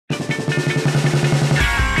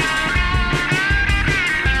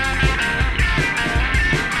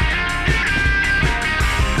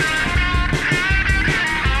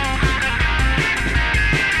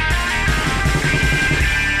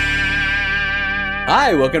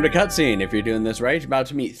Hi, welcome to Cutscene. If you're doing this right, you're about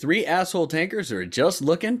to meet three asshole tankers who are just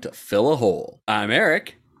looking to fill a hole. I'm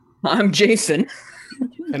Eric. I'm Jason.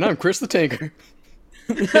 And I'm Chris the Tanker.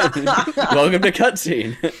 Welcome to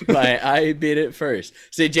Cutscene. I beat it first.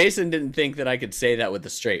 See, Jason didn't think that I could say that with a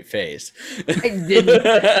straight face. I didn't.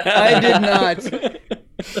 I did not.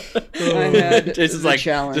 I had Jason's the like,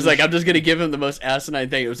 challenge. just like, I'm just gonna give him the most asinine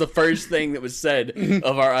thing. It was the first thing that was said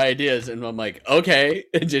of our ideas, and I'm like, okay.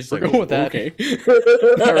 And Jason's like, We're going with that. okay.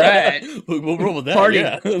 All right. We'll roll with that. Party.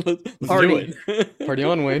 Yeah. Let's Party. do it. Party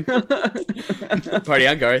on, Wayne. Party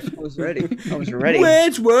on, Garth. I was ready. I was ready.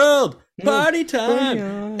 Wayne's World. Party time. Party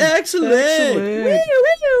on. Excellent. Excellent.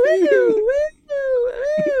 Woo, woo, woo,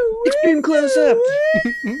 woo, Extreme close up.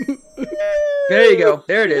 There you go.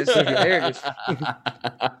 There it is. There it is.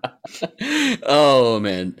 Oh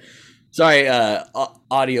man, sorry,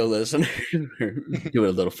 audio listener. We're doing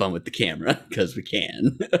a little fun with the camera because we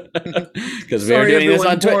can. Because we are Sorry, doing this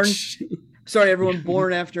on everyone Twitch. Sorry, everyone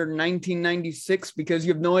born after 1996, because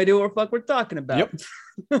you have no idea what the fuck we're talking about. Yep.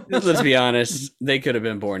 Let's be honest, they could have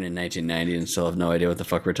been born in 1990 and still have no idea what the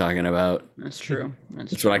fuck we're talking about. That's true.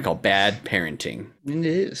 That's what I call bad parenting. It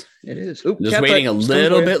is. It is. Oop, Just cat waiting a butt.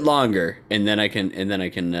 little Stone for you. bit longer, and then I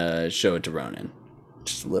can show it to Ronan.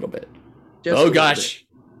 Just a little bit. Just a Oh little gosh.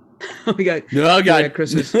 bit. We got. Oh god. Yeah,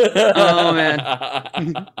 Christmas. Oh, man.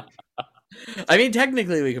 I mean,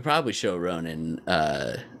 technically, we could probably show Ronan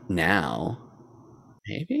now.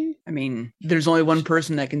 Maybe. I mean, there's only one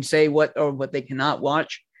person that can say what or what they cannot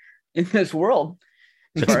watch in this world,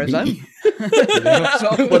 as That's far as I'm. me.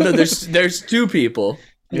 So- Well, no, there's two people.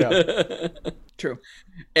 Yeah. True.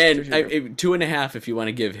 And True. 2.5 if you want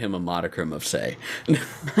to give him a modicum of say.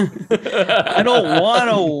 I don't want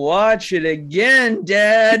to watch it again,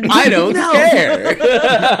 Dad. I don't No. care.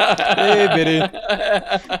 Hey, Biddy.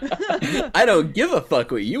 I don't give a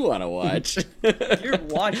fuck what you want to watch. You're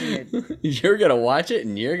watching it. You're gonna watch it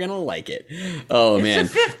and you're gonna like it. Oh man.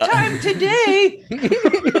 It's the fifth time today.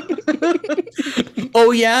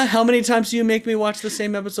 Oh yeah? How many times do you make me watch the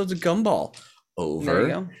same episodes of Gumball? There you Over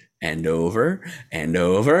go. and over and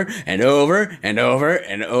over and over and over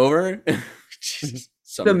and over. Jesus,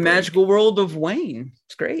 summer The break. magical world of Wayne.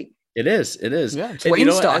 It's great. It is. It is. Yeah, it's And Wayne you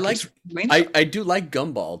know what? stock. I like. It's Wayne stock. I do like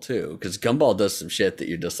Gumball too, because Gumball does some shit that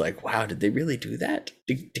you're just like, wow, did they really do that?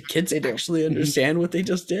 Do kids They do. actually understand what they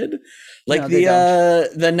just did? Like No, they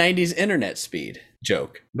the 90s internet speed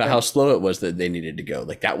joke about how slow it was that they needed to go.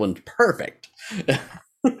 Like that one's perfect.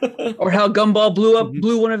 Or how Gumball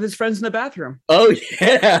blew one of his friends in the bathroom. Oh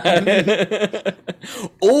yeah.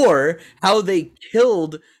 Or how they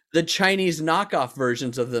killed the Chinese knockoff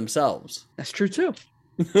versions of themselves. That's true too.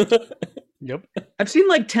 Yep. I've seen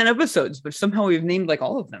like 10 episodes, but somehow we've named like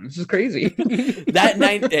all of them. This is crazy.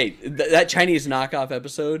 That Chinese knockoff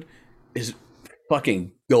episode is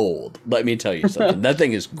fucking gold. Let me tell you something. That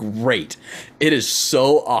thing is great. It is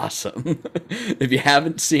so awesome. If you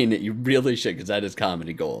haven't seen it, you really should, because that is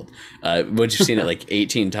comedy gold. Once you've seen it like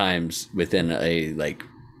 18 times within a like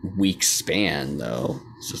week span, though,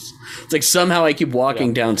 it's like somehow I keep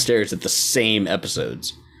walking downstairs at the same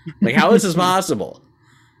episodes. Like, how is this possible?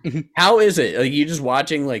 How is it? Like, you just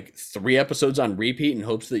watching like 3 episodes on repeat in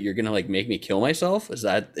hopes that you're gonna like make me kill myself? Is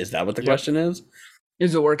that what the Yep. question is?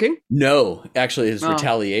 Is it working? No, actually, it's Oh.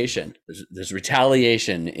 retaliation. There's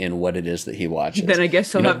retaliation in what it is that he watches. Then I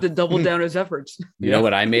guess he'll You know- have to double down his efforts. You know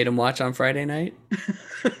what I made him watch on Friday night?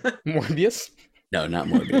 Morbius. No, not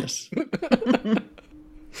Morbius.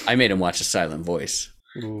 I made him watch A Silent Voice.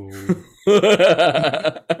 Ooh.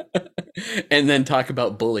 And then talk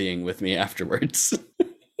about bullying with me afterwards.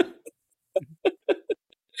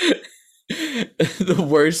 The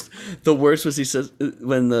worst was he says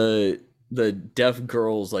when the deaf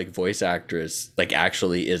girl's like voice actress like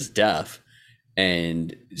actually is deaf,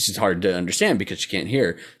 and she's hard to understand because she can't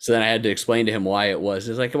hear. So then I had to explain to him why it was.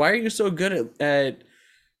 It's like, why are you so good at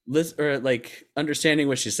listen or like understanding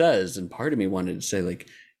what she says? And part of me wanted to say like,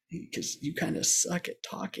 because you kind of suck at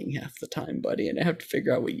talking half the time, buddy, and I have to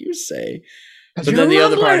figure out what you say. But then the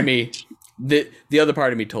other part of me, the other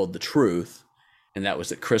part of me told the truth, and that was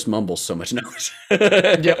that Chris mumbles so much. No,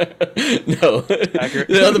 Yep. No. Accurate.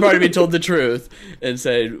 The other part of me told the truth and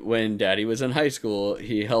said when Daddy was in high school,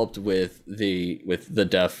 he helped with the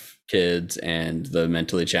deaf kids and the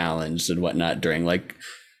mentally challenged and whatnot during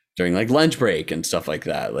lunch break and stuff like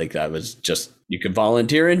that. Like that was just, you could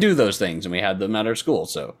volunteer and do those things, and we had them at our school.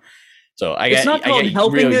 So It's not called get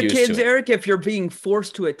helping real the used kids, to it. Eric, if you're being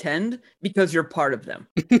forced to attend because you're part of them.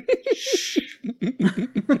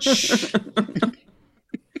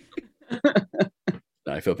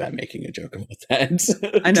 I I feel bad making a joke about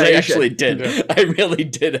that. I know, I you actually should. did. Yeah. I really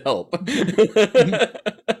did help.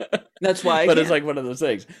 That's why. But it's like one of those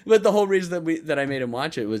things. But the whole reason that I made him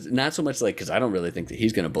watch it was not so much like because I don't really think that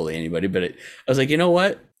he's going to bully anybody, but I was like, you know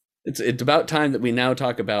what? It's about time that we now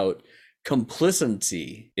talk about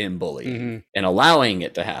complicity in bullying and allowing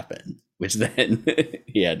it to happen. Which then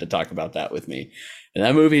he had to talk about that with me, and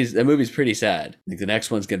that movie's pretty sad. I think the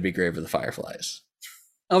next one's going to be Grave of the Fireflies.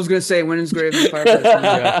 I was gonna say, when is Grave of the Fireflies?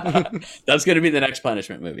 Yeah. That's going to be the next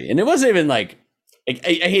punishment movie, and it wasn't even like I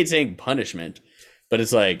hate saying punishment, but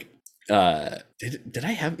it's like did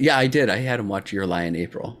I have? Yeah, I did. I had him watch Your Lie in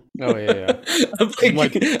April. Oh yeah. I'm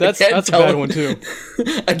Like, I that's can't a tell bad if- one too.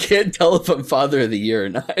 I can't tell if I'm Father of the Year or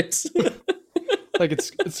not. Like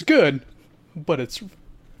it's good, but it's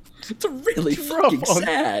It's really It's rough fucking on-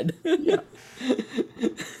 sad.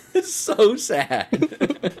 It's so sad.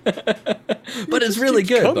 But it's really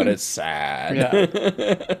good, but coming. it's sad. Yeah.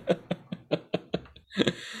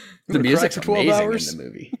 The Gonna music's cry for 12 amazing hours. in the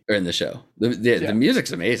movie or in the show. The Yeah.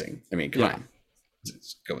 music's amazing. I mean, come Yeah. on.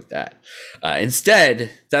 Let's go with that.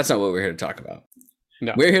 Instead, that's not what we're here to talk about.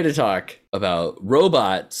 No. We're here to talk about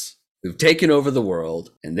robots who've taken over the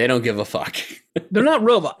world and they don't give a fuck. They're not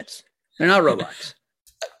robots. They're not robots.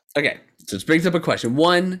 Okay, so this brings up a question.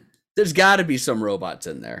 One, there's got to be some robots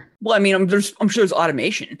in there. Well, I mean, I'm sure there's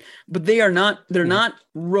automation, but they are not. They're not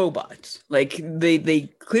robots. Like they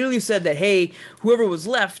clearly said that, hey, whoever was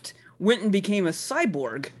left went and became a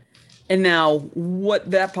cyborg, and now what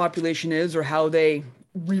that population is or how they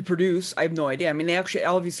reproduce, I have no idea. I mean, they actually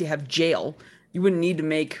obviously have jail. You wouldn't need to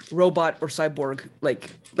make robot or cyborg like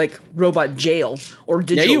robot jail or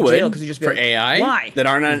digital Yeah, you would jail because you just be for like, AI why? that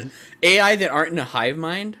aren't on AI that aren't in a hive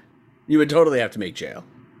mind. You would totally have to make jail.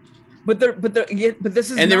 But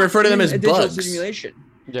this is And they not refer to them in as a digital bugs. simulation.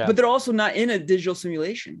 Yeah. But they're also not in a digital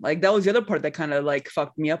simulation. Like that was the other part that kind of like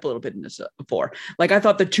fucked me up a little bit in this before. Like I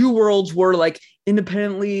thought the two worlds were like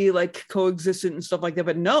independently like coexistent and stuff like that,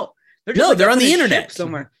 but no. They're No, like they're up on in the a ship internet.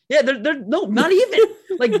 somewhere. Yeah, they're no, not even.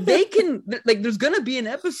 Like they can like there's gonna be an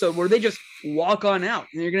episode where they just walk on out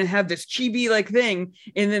and you're gonna have this chibi like thing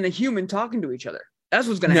and then a human talking to each other. That's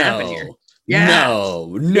what's gonna happen here. Yeah.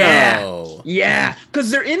 No. Yeah, because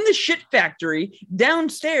they're in the shit factory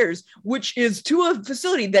downstairs, which is to a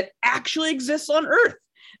facility that actually exists on Earth.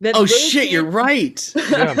 That Oh they shit, you're can't- right.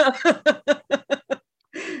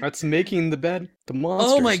 That's making the bed the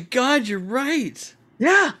monsters. Oh my god, you're right.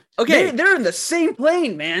 Yeah. Okay. They're in the same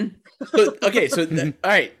plane, man. Okay, so all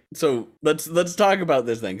right, so let's talk about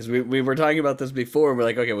this then because we were talking about this before. And we're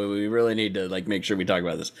like, okay, well, we really need to like make sure we talk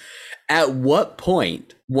about this. At what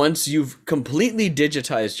point, once you've completely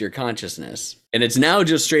digitized your consciousness and it's now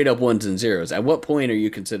just straight up ones and zeros, at what point are you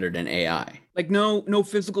considered an AI? Like no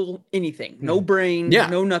physical anything, no brain, Yeah.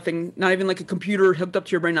 no nothing, not even like a computer hooked up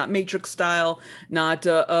to your brain, not Matrix style, not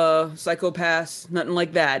psychopaths, nothing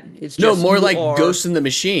like that. It's No, just more you like are- Ghost in the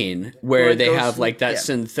Machine, where like they Ghost have in- like that yeah.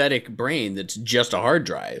 synthetic brain that's just a hard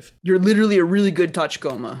drive. You're literally a really good touch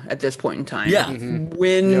coma at this point in time. Yeah.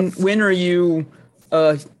 When are you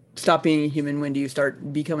stop being a human? When do you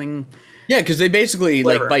start becoming? Yeah, because they basically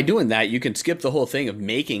Whatever. like by doing that, you can skip the whole thing of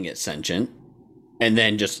making it sentient, and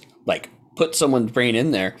then just like put someone's brain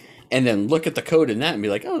in there, and then look at the code in that and be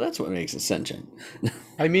like, oh, that's what makes it sentient.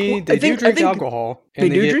 I mean, Well, they I think- do drink I think alcohol. They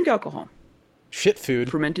And do get drink alcohol, shit food.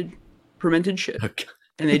 fermented shit, Okay.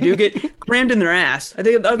 and they do get crammed in their ass. I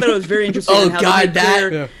thought it was very interesting. Oh in how they god, make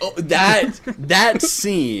their- Yeah. that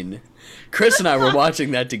scene. Chris and I were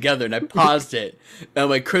watching that together, and I paused it. And I'm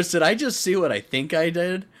like, Chris, did I just see what I think I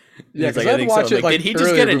did? Yeah, He's because I I'd think watch so. it like did he just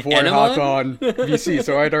earlier get an before I hopped enema? on VC,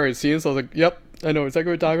 so I'd already seen it. So I was like, "Yep, I know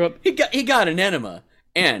exactly what we're talking about." He got an enema,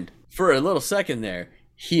 and for a little second there,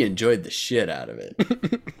 he enjoyed the shit out of it.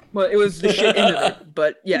 Well, it was the shit end of it,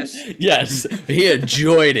 but yes, Yes, he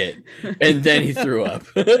enjoyed it, and then he threw up.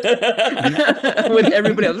 with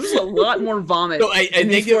everybody else, there's a lot more vomit. No, I in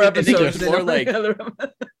think these four I think it episodes was than more all like the other-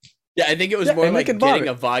 yeah, I think it was Yeah, more and they like can getting vomit.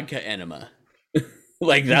 a vodka enema.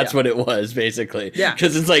 Like that's Yeah. what it was basically. Yeah,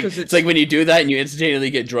 because it's like 'cause it's like when you do that and you instantaneously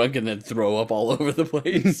get drunk and then throw up all over the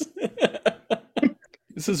place.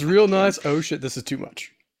 This is real nice. Oh shit, this is too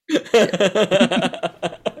much.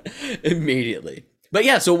 Immediately. But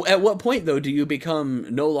yeah, so at what point though do you become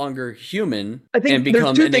no longer human I think and there's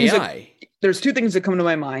become two an things that- AI? There's two things that come to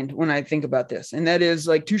my mind when I think about this, and that is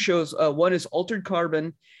like two shows. One is Altered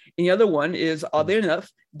Carbon, And the other one is, oddly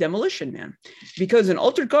enough, Demolition Man. Because in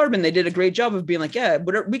Altered Carbon, they did a great job of being like, yeah,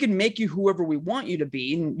 but we can make you whoever we want you to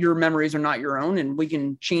be, and your memories are not your own, and we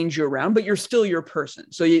can change you around, but you're still your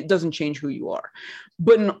person. So it doesn't change who you are.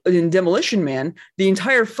 But in Demolition Man, the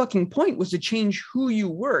entire fucking point was to change who you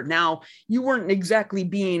were. Now, you weren't exactly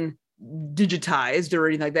being digitized or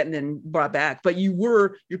anything like that and then brought back, but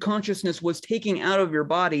your consciousness was taking out of your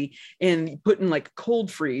body and put in like cold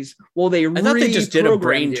freeze while they I thought they just did a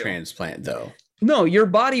brain you. transplant though. No, your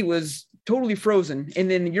body was totally frozen, and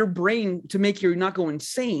then your brain, to make you not go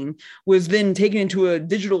insane, was then taken into a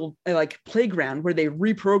digital like playground where they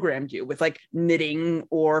reprogrammed you with like knitting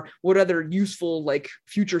or what other useful like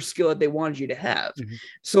future skill that they wanted you to have.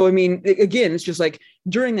 So I mean, again, it's just like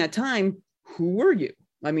during that time, who were you?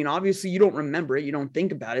 I mean, obviously you don't remember it, you don't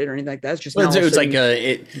think about it or anything like that. It's just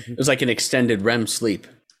it was like an extended REM sleep.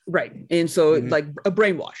 Right. And so like a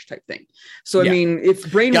brainwash type thing. So, I mean,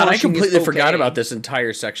 if brainwashing I completely is forgot about this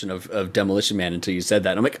entire section of Demolition Man until you said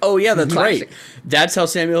that. I'm like, oh yeah, that's right. That's how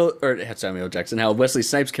Samuel Jackson, how Wesley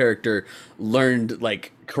Snipes' character learned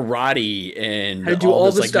like karate and how to do all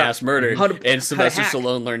this the like stuff. mass murder. And Sylvester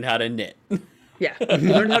Stallone learned how to knit. Yeah,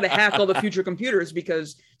 he learned how to hack all the future computers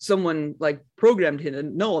because someone like programmed him to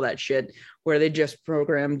know all that shit, where they just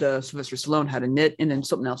programmed Sylvester Stallone how to knit and then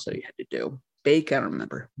something else that he had to do. Bake, I don't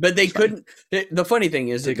remember. But they couldn't. The funny thing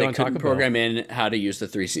is that they couldn't program in how to use the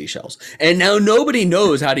 3 seashells. And now nobody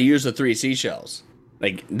knows how to use the 3 seashells.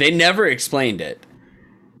 Like, they never explained it.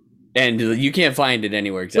 And you can't find it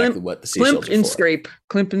anywhere exactly what the seashells are for.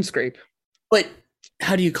 Climp and scrape. But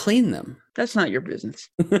how do you clean them? That's not your business.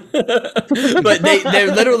 But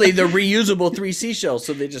they're literally the reusable 3 seashells,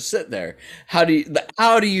 so they just sit there. How do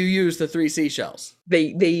you use the 3 seashells?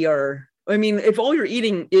 They are. I mean, if all you're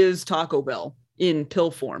eating is Taco Bell in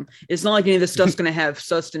pill form, it's not like any of this stuff's going to have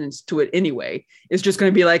sustenance to it anyway. It's just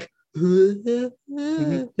going to be like,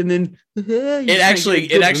 and then it actually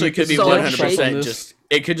could be 100% just.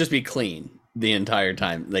 It could just be clean the entire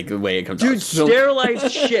time, like the way it comes out. Dude,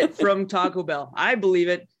 sterilized shit from Taco Bell. I believe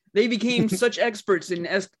it. They became such experts in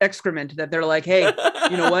excrement that they're like, hey,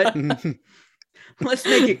 you know what? Let's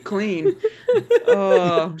make it clean.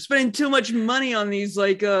 We're spending too much money on these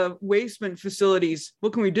like wasteman facilities.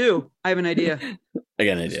 What can we do? I have an idea. I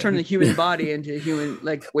got an idea. Let's turn the human body into a human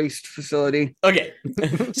like waste facility. Okay,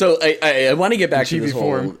 so I want to get back to this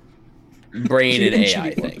whole brain and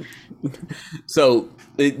AI thing. So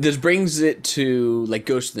this brings it to like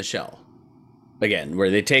Ghost in the Shell again,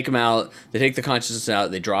 where they take them out, they take the consciousness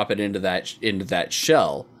out, they drop it into that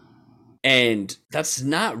shell. And that's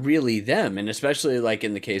not really them. And especially like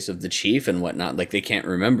in the case of the chief and whatnot, like they can't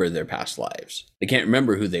remember their past lives. They can't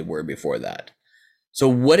remember who they were before that. So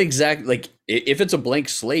what exactly, like if it's a blank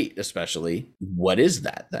slate, especially, what is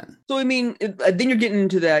that then? So, I mean, then you're getting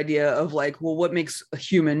into the idea of like, well, what makes a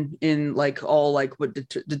human in like all like what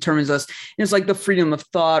determines us? And it's like the freedom of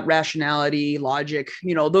thought, rationality, logic,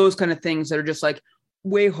 you know, those kind of things that are just like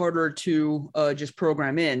way harder to just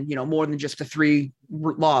program in, you know, more than just the 3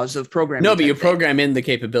 laws of programming. No, but you program in the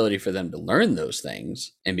capability for them to learn those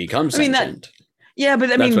things and become sentient. Yeah,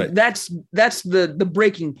 but I mean, that's the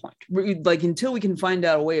breaking point. Like until we can find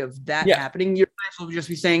out a way of that happening, you might as well just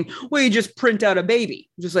be saying, well, you just print out a baby.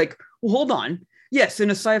 Just like, well, hold on. Yes, in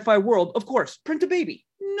a sci-fi world, of course, print a baby.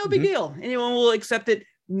 No big deal. Anyone will accept it.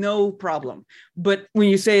 No problem. But when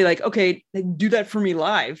you say like, okay, do that for me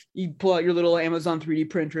live, you pull out your little Amazon 3D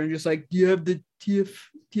printer and just like, do you have the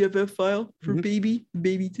TFF file for baby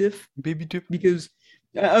TIFF? Baby TIFF. Because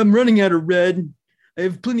I'm running out of red. I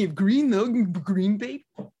have plenty of green though. Green babe.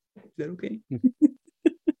 Is that okay?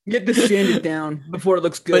 Get this sanded down before it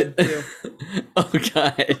looks good. Oh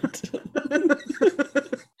God.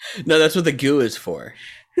 No, that's what the goo is for.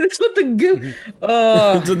 That's what the goo.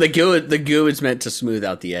 So the goo is meant to smooth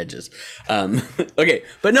out the edges. Okay,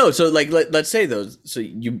 but no. So like, let's say those. So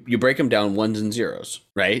you break them down 1s and 0s,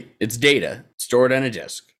 right? It's data stored on a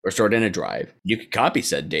disk or stored in a drive. You could copy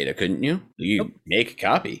said data, couldn't you? You make a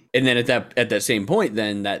copy, and then at that same point,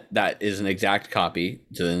 then that is an exact copy.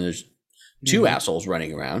 So then there's 2 assholes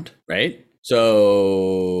running around, right?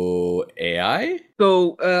 So AI.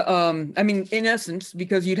 So, I mean, in essence,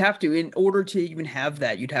 because you'd have to, in order to even have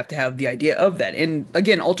that, you'd have to have the idea of that. And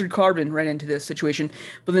again, Altered Carbon ran into this situation,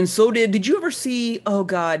 but then so did you ever see, oh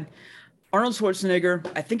God, Arnold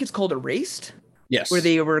Schwarzenegger, I think it's called Erased? Yes. Where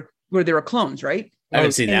they were clones, right? I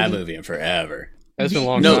haven't seen that movie in forever. That's been a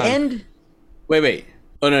long time. Wait.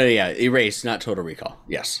 Oh, no, yeah. Erased, not Total Recall.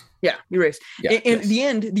 Yes. Yeah, Erased. Yeah, and the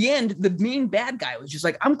end, the main bad guy was just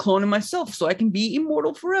like, I'm cloning myself so I can be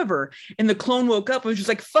immortal forever. And the clone woke up and was just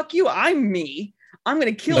like, fuck you, I'm me. I'm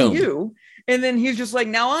gonna kill Boom. you. And then he's just like,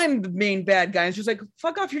 now I'm the main bad guy. It's just like,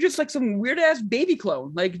 fuck off. You're just like some weird ass baby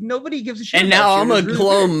clone. Like nobody gives a shit. And about now you. I'm It's gonna really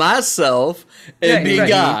clone weird. myself and Yeah, be right.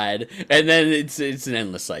 God, and then it's an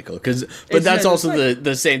endless cycle. But It's that's an endless also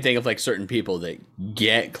the same thing of like certain people that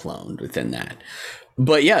get cloned within that.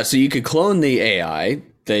 But yeah, so you could clone the AI.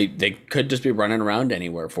 They could just be running around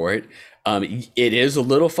anywhere for it. It is a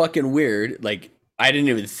little fucking weird. Like I didn't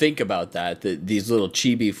even think about that these little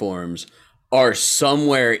chibi forms are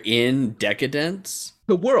somewhere in Decadence.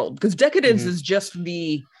 The world, because Decadence Mhm. is just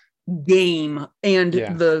the game and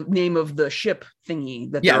Yeah. the name of the ship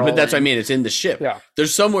thingy. That Yeah, they're but all that's what I in. mean. It's in the ship. Yeah. They're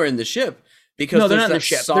somewhere in the ship because No, they're there's not in the that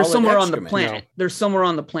ship. They're solid somewhere on the excrement. planet. They're somewhere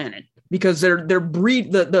on the planet because they're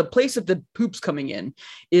the place that the poop's coming in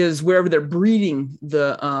is wherever they're breeding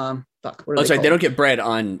the fuck. What are Oh, sorry, they called? don't get bred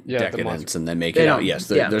on Yeah, the Decadence monster. and then make They it out. don't, Yes,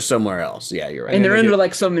 yeah. they're somewhere else. Yeah, you're right. And they're they under get-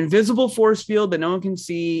 like some invisible force field that no one can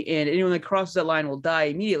see, and anyone that crosses that line will die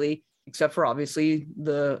immediately, except for obviously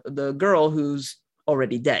the girl who's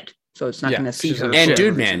already dead. So it's not Yeah, going to see she's her. in the And ship.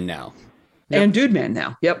 Dude Man now, And Dude Man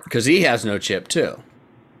now. Yep. because he has no chip too.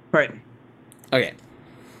 Right. Okay.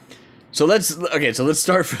 So let's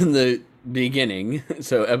start from the beginning.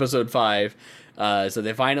 So episode 5. So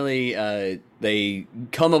they finally they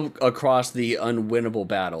come across the unwinnable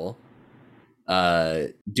battle.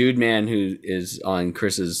 Dude Man, who is on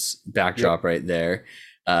Chris's backdrop right there,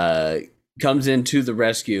 comes into the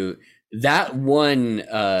rescue. That one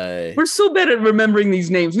We're so bad at remembering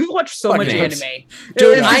these names. We've watched so Fuck much names. anime.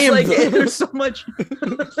 Dude, It's I just am like the- there's so much.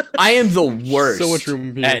 I am the worst So much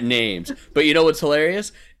room here. at names. But you know what's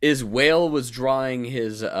hilarious is Whale was drawing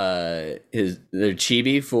his their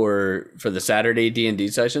chibi for the Saturday D&D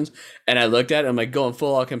sessions, and I looked at it, I'm like, going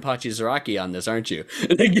full all Kenpachi Zaraki on this, aren't you?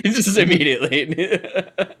 Like, just immediately.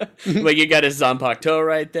 Like you got his Zanpakuto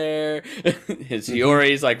right there, his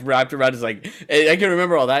Hiyori's like wrapped around his like I can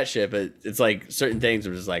remember all that shit, but it's like certain things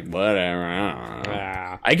are just like whatever.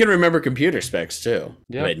 Ah. I can remember computer specs too,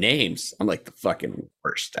 Yeah. but names I'm like the fucking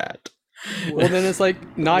worst at. Well, then it's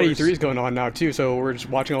like not Worse. E3 is going on now too, so we're just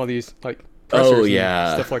watching all these like Oh, pressers and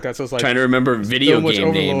yeah. stuff like that. So it's like Trying to remember video much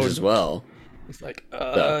game names overload. as well. it's like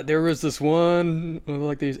there was this one with,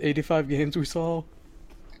 like these 85 games we saw.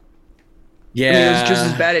 Yeah, I mean, it was just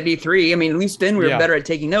as bad at E3. I mean, at least then we were Yeah. better at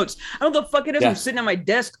taking notes. I don't know what the fuck it is. Yeah. I'm sitting at my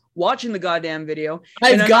desk watching the goddamn video. and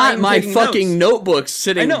I've I'm not got even my taking fucking notes. notebooks I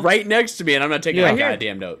sitting know. right next to me, and I'm not taking Yeah. a I hear it.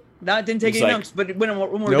 goddamn note. Not didn't take It's any like- notes, but when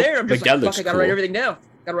we're Nope. there, I'm just Like, that like, looks fuck, I gotta write cool. everything down.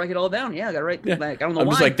 Gotta write it all down. Yeah, I gotta write. Yeah. Like, I don't know I'm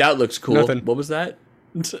why. just like, that looks cool. Nothing. What was that?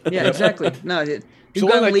 Yeah, exactly. No, it, So you've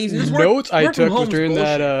one got like lazy. This work- notes I work from took was home's during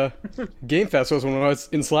bullshit. that Game Fest was when I was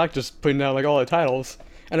in Slack just putting out like all the titles,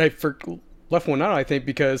 and I left one out I think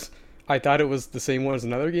because I thought it was the same one as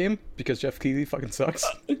another game because Jeff Keighley fucking sucks.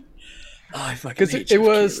 Oh, I fucking Because hate it Jeff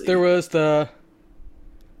was Keighley. there was the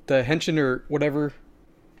Henshin or whatever,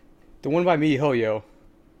 the one by Mihoyo.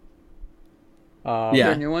 Yeah.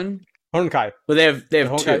 The new one. Honkai. Well, they have The two.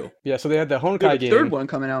 Honkai. Yeah, so they had the We Honkai have a game. third one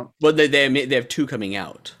coming out. Well, they have two coming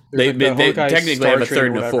out. There's They, like the they Honkai technically Star have a Train third or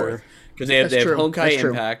and a whatever. fourth because they have That's true. Honkai That's true.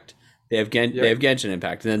 Impact. They have Yep. they have Genshin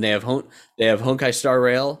Impact, and then they have Honkai Star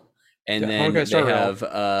Rail, and Yeah, then Honkai Star they Rail.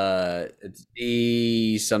 have it's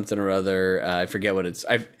D something or other. I forget what it's.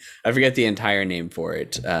 I forget the entire name for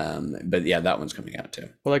it. But yeah, that one's coming out too.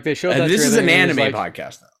 Well, like they showed that. This is trailer an and it was anime like,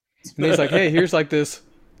 podcast though. And he's like, hey, here's like this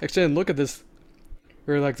extended look at this,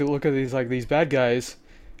 or like the look at these bad guys.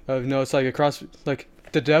 It's like across like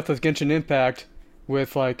the depth of Genshin Impact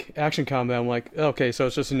with like action combat. I'm like, okay, so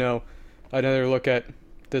it's just another look at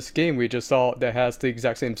this game we just saw that has the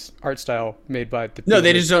exact same art style made by the. No, they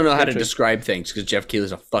people just don't know how to Genshin. describe things because Jeff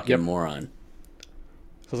Keighley's a fucking Yep. moron.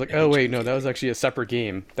 So I was like, oh wait, no, that was actually a separate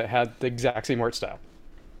game that had the exact same art style.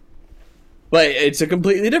 But it's a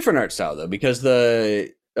completely different art style though, because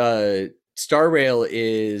the Star Rail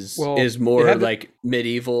is Well, more it had the- like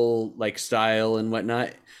medieval like style and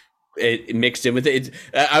whatnot. It mixed in with it.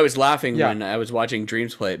 I was laughing Yeah. when I was watching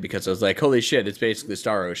Dreams play it because I was like, "Holy shit! It's basically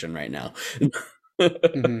Star Ocean right now."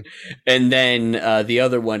 Mhm. And then the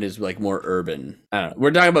other one is like more urban. I don't know.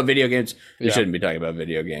 We're talking about video games. We Yeah. shouldn't be talking about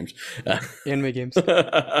video games. Anime games.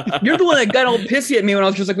 You're the one that got all pissy at me when I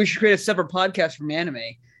was just like, we should create a separate podcast from anime.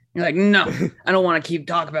 You're like, no, I don't want to keep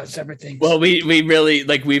talking about separate things. Well, we really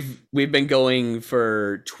like we've been going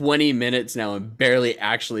for 20 minutes now and barely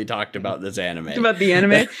actually talked about this anime. about the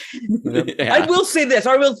anime. Yeah. I will say this.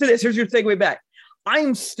 Here's your segue back.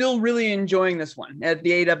 I'm still really enjoying this one at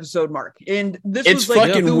the 8-episode mark, and this It's was like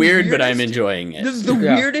fucking the weird, but I'm weirdest- enjoying it. This is the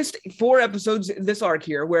Yeah. weirdest 4 episodes this arc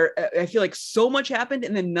here, where I feel like so much happened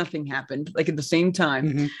and then nothing happened, like at the same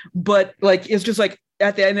time. Mhm. But like it's just like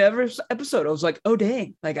at the end of every episode, I was like, oh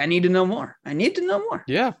dang, like I need to know more. I need to know more.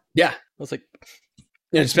 Yeah. Yeah. I was like,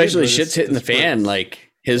 And especially This- shit's hitting the this works. fan.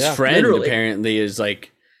 Like his Yeah. friend Literally. apparently is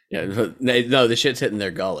like, no, the shit's hitting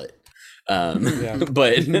their gullet. Yeah.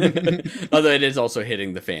 But although it is also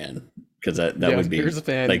hitting the fan because that Yeah, would be here's the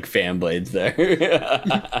fan. like fan blades there.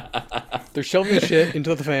 they're shoving the shit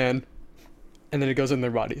into the fan, and then it goes in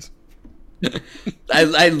their bodies.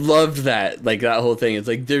 I loved that, like that whole thing. It's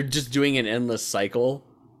like they're just doing an endless cycle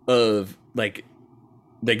of like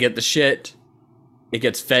they get the shit, it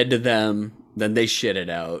gets fed to them, then they shit it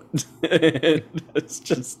out. It's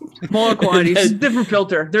just Smaller quantities, and then, different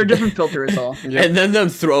filter. They're a different filter is all. Yep. and then them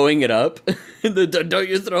throwing it up. Don't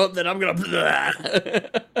you throw up? Then I'm gonna.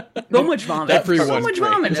 So much vomit. That free so one. much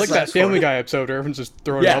vomit. It's like That's that Family Guy episode where everyone's just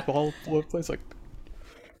throwing Yeah. up all over the place, like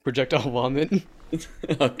projectile vomit.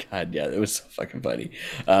 Oh god, yeah, it was so fucking funny.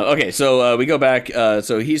 Okay, so we go back.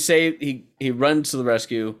 So he runs to the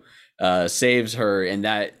rescue, saves her, and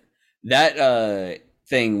that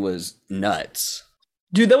thing was nuts.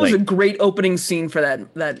 Dude, that was Like- a great opening scene for that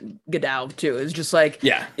Gadao too. It was just like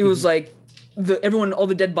Yeah. it was like all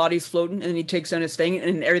the dead bodies floating, and then he takes down his thing,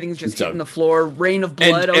 and everything's just So- hitting the floor, rain of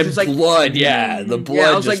blood. I was and just like, blood, yeah, the blood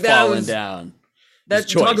I was just like, that falling was- down. that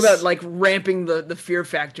His talk choice. about like ramping the fear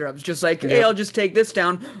factor up. It's just like, hey, Yeah. I'll just take this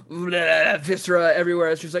down, viscera everywhere.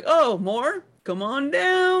 It's just like, oh, more. Come on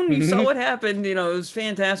down. You saw what happened. You know, it was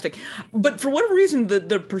fantastic. But for whatever reason,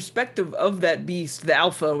 the perspective of that beast, the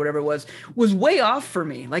alpha or whatever it was way off for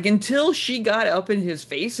me. Like until she got up in his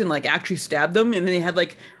face and like actually stabbed him, and then they had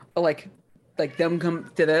like them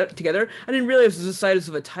come together. I didn't realize it was the size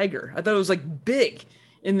of a tiger. I thought it was like big,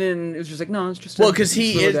 and then it was just like, no, it's just Well, because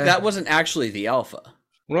this little guy. that wasn't actually the alpha.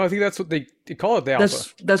 Well, I think that's what they call it, the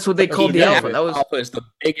alpha. That's what they called the name alpha. of it. That was alpha is the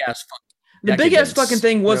big ass. the big ass fucking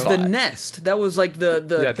thing was Yeah. the nest. That was like the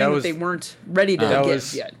Yeah, that thing that was- they weren't ready to that get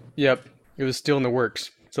was yet. Yep, it was still in the works,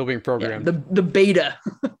 still being Yeah, programmed. the beta.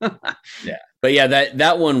 Yeah, but yeah,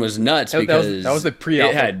 that one was nuts That- that was- because that was the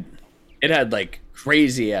pre-alpha. It had like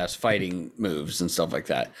crazy ass fighting moves and stuff like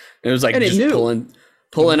that. It was like And it just knew.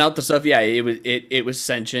 pulling out the stuff. Yeah, it was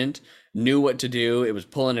sentient, knew what to do. It was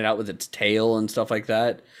pulling it out with its tail and stuff like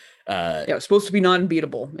that. Yeah, it was supposed to be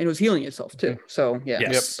non-beatable, and it was healing itself too. So yeah,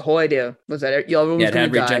 Yes. the whole idea was that everyone was Yeah, it going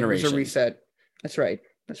had to die. It was a regeneration. reset. That's right.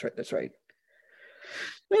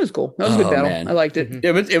 It was cool. That was a good Oh, battle. man. I liked it.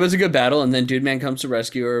 It was a good battle, and then Dude Man comes to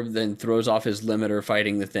rescue her, then throws off his limiter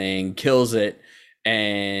fighting the thing, kills it,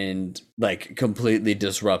 and like completely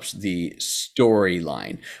disrupts the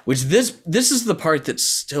storyline. Which this is the part that's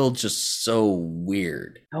still just so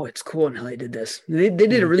weird. Oh, it's cool and how they did this. They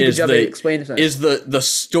did a really good Is job the- of explaining this. Is the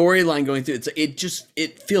storyline going through?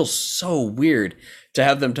 It feels so weird to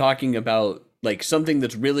have them talking about like something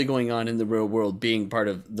that's really going on in the real world being part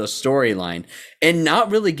of the storyline and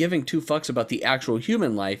not really giving two fucks about the actual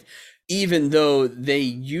human life, even though they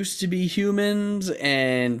used to be humans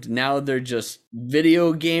and now they're just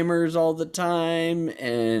video gamers all the time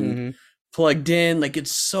and Mhm. plugged in. Like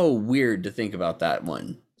it's so weird to think about that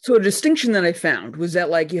one. So a distinction that I found was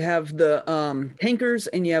that like you have the tankers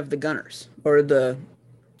and you have the gunners, or the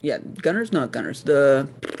gunners, not gunners, the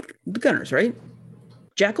gunners, right?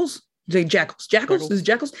 Jackals? Jackals. Jackals? This is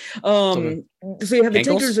jackals. So you have the Ankles?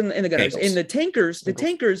 tankers and the gunners. Ankles. And the tankers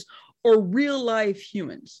Ankles. are real life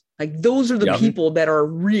humans. Like those are the Yep. people that are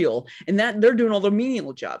real, and that they're doing all the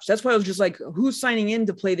menial jobs. That's why I was just like, who's signing in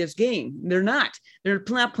to play this game? They're not. They're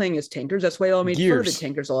not playing as tankers. That's why I all made fun of the Gears.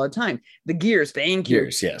 tankers all the time. The gears, thank you.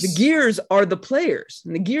 Gears, yes. The gears are the players,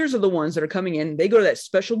 and the gears are the ones that are coming in. They go to that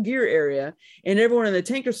special gear area, and everyone on the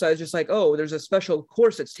tanker side is just like, oh, there's a special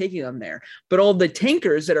course that's taking them there. But all the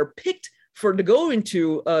tankers that are picked to go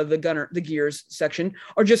into the gears section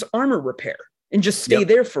are just armor repair and just stay Yep.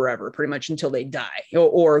 there forever, pretty much until they die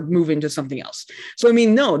or move into something else. So I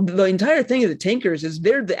mean, no, the entire thing of the tankers is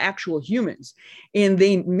they're the actual humans, and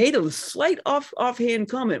they made a slight offhand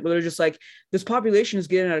comment where they're just like, this population is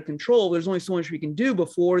getting out of control. There's only so much we can do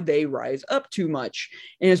before they rise up too much.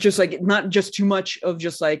 And it's just like, not just too much of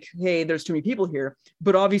just like, hey, there's too many people here,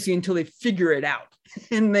 but obviously until they figure it out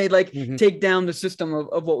and they like Mhm. take down the system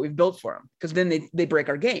of what we've built for them, because then they break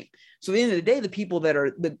our game. So at the end of the day, the people that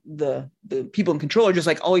are the people in control are just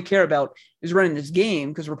like, all we care about is running this game,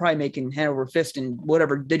 because we're probably making hand over fist and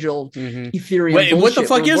whatever digital Mhm. Ethereum. Wait, what the bullshit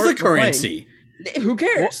fuck we're is the we're playing. currency? Who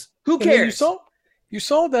cares? Who And then cares? you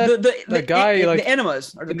saw that the guy, like, the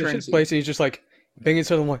enemas are the in the shit's currency. place, and he's just like, banging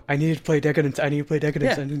something like, I need to play Decadence. I need to play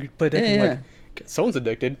Decadence. Yeah. I need to play Decadence. Yeah, Like, someone's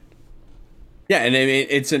addicted. Yeah, and I mean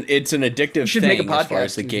it's an addictive should make a thing as far podcast.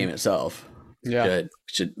 as the game itself. Yeah.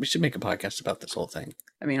 Good. We should make a podcast about this whole thing.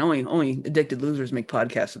 I mean, only addicted losers make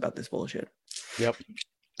podcasts about this bullshit. Yep.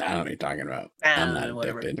 I don't know what you're talking about. Ah, I'm not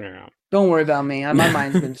whatever. addicted. Yeah. Don't worry about me. My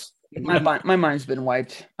mind's been my mind's been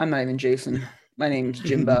wiped. I'm not even Jason. My name's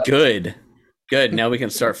Jimbo. Good. Now we can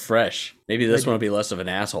start fresh. Maybe this one will be less of an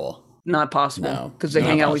asshole. Not possible. No, because they not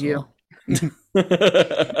hang out with you. possible.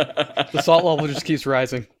 The salt level just keeps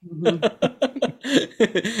rising.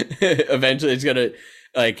 Eventually, it's gonna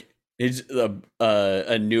like it's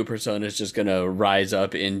a new persona is just gonna rise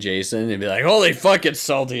up in Jason and be like, "Holy fuck, it's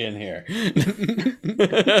salty in here."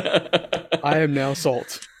 I am now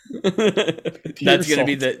salt. That's gonna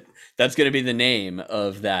be the name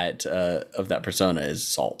of that persona is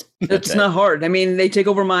Salt. It's not hard. I mean, they take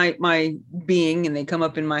over my being and they come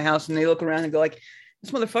up in my house and they look around and go like,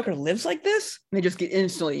 "This motherfucker lives like this?" And they just get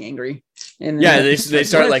instantly angry. And then Yeah, they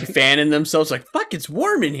start like fanning themselves like, "Fuck, it's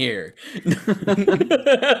warm in here." Is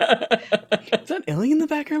that Ellie in the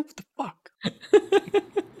background? What the fuck?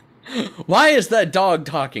 Why is that dog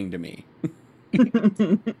talking to me?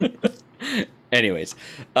 Anyways,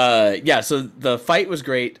 yeah, so the fight was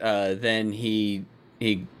great. Then he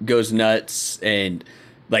goes nuts and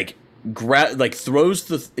like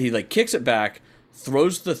kicks it back,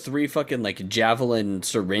 throws the 3 fucking like javelin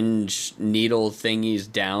syringe needle thingies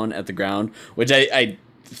down at the ground, which I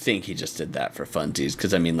think he just did that for funsies,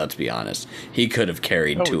 because I mean, let's be honest, he could have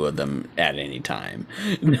carried 2 of them at any time.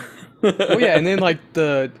 Oh yeah, and then like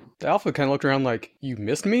the alpha kind of looked around like, "You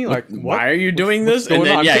missed me? Like, what? Why are you doing this?" going And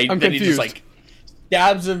then on? I'm then he just confused. like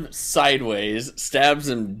stabs him sideways, stabs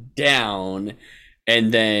him down,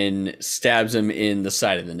 and then stabs him in the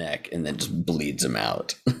side of the neck, and then just bleeds him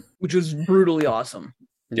out. which was brutally awesome.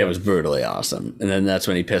 It was brutally awesome. And then that's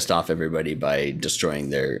when he pissed off everybody by destroying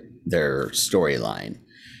their storyline.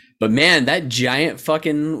 But man, that giant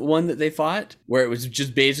fucking one that they fought, where it was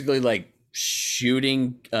just basically like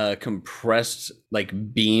shooting compressed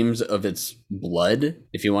like beams of its blood,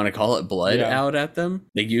 if you want to call it blood, out at them,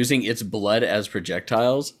 like using its blood as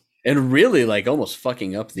projectiles, and really like almost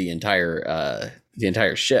fucking up the entire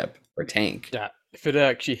ship or tank. Yeah, if it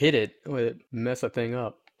actually hit it, it would mess that thing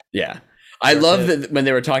up. Yeah. I love that when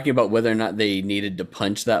they were talking about whether or not they needed to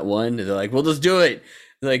punch that one, they're like, "Well, just do it."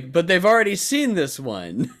 They're like, "But they've already seen this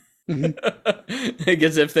one." I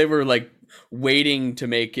guess if they were like waiting to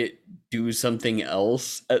make it do something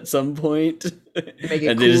else at some point, and they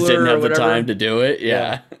just didn't have the time to do it.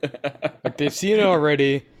 Yeah. Like, they've seen it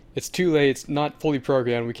already. It's too late. It's not fully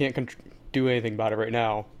programmed. We can't do anything about it right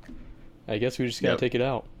now. I guess we just gotta take it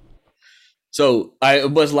out. So I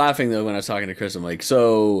was laughing though when I was talking to Chris. I'm like,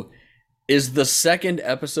 so is the second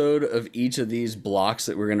episode of each of these blocks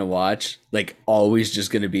that we're gonna watch like always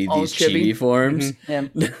just gonna be All these chibi chibi forms? Yeah.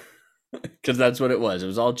 Because that's what it was. It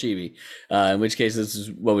was all chibi. In which case, this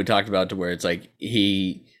is what we talked about, to where it's like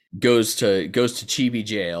he goes to chibi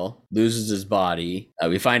jail, loses his body.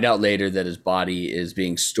 We find out later that his body is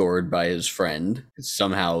being stored by his friend.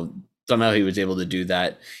 Somehow he was able to do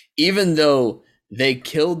that, even though they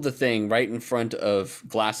killed the thing right in front of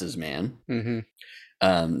Glasses Man. Mm-hmm.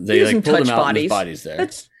 They like pulled him out and his body's there.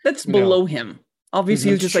 That's below him. Obviously,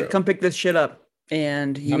 he was just True. like, "Come pick this shit up,"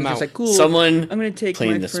 and he was I'm just out. like, "Cool, Someone I'm gonna take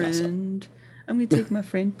clean my this mess up." friend. I'm gonna take my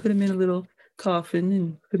friend, put him in a little coffin,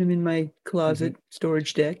 and put him in my closet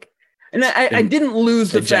storage deck." And I didn't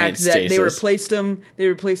lose the giant fact that they stasis. replaced him. They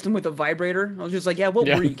replaced him with a vibrator. I was just like, "Yeah, what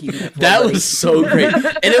were you keeping that for?" That buddy?" was so great, and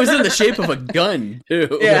it was in the shape of a gun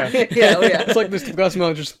too. yeah, yeah, oh, yeah. It's like this glass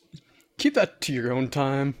man, just keep that to your own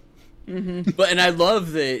time. But and I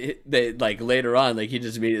love that like later on, like he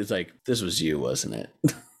just immediately is like, "This was you, wasn't it?"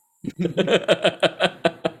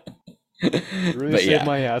 Really But saved yeah.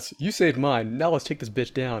 my ass. You saved mine. Now let's take this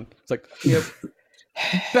bitch down. It's like, Yep.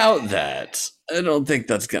 About that, I don't think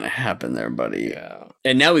that's gonna happen there, buddy. yeah.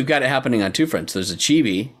 And now we've got it happening on 2 fronts. There's a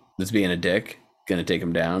chibi that's being a dick, gonna take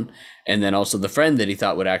him down, and then also the friend that he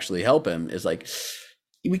thought would actually help him is like,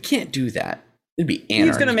 "We can't do that. It'd be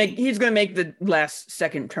anarchy." He's gonna make the last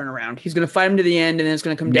second turnaround. He's gonna fight him to the end, and then it's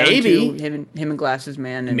gonna come down Maybe. to him and Glasses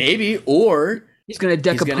Man. And Maybe, or he's gonna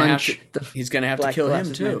deck he's a gonna have punch. he's gonna have to Black kill him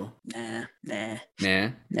Glasses too. Nah.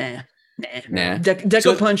 Nah. Deck a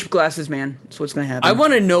So- punch, Glasses Man. That's what's gonna happen. I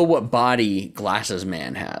want to know what body Glasses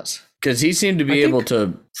Man has, because he seemed to be able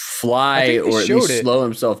to fly think they or at showed least it. slow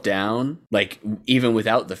himself down, like even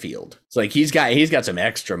without the field. It's like he's got some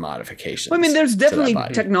extra modifications. Well, I mean, there's to that definitely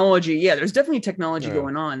body. technology. Yeah, there's definitely technology Yeah.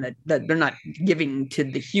 going on that they're not giving to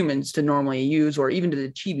the humans to normally use, or even to the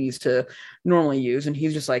chibis to normally use. And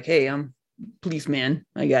he's just like, "Hey, I'm policeman.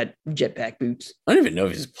 I got jetpack boots. I don't even know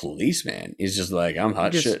if he's a policeman. He's just like, I'm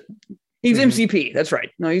hot Just- shit. He's Mhm. MCP. That's right.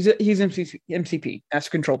 No, he's MCP.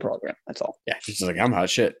 Master Control Program. That's all. Yeah, he's just like, I'm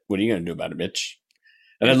hot shit. What are you gonna do about it, bitch?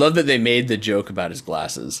 And I love that they made the joke about his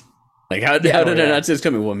glasses. Like, how did I not see this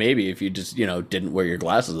coming? Well, maybe if you just, didn't wear your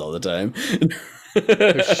glasses all the time.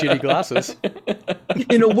 Those shitty glasses.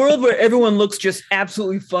 In a world where everyone looks just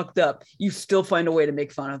absolutely fucked up, you still find a way to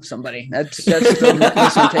make fun of somebody. That's still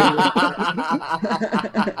that's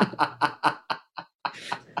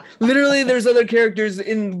Literally, there's other characters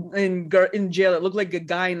in jail that look like a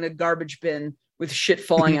guy in a garbage bin with shit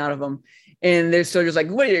falling out of them, and they're still just like,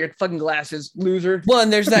 "What are your fucking glasses, loser?" Well,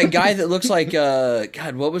 and there's that guy that looks like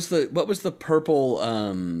God. What was the purple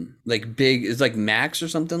like big? Is like Max or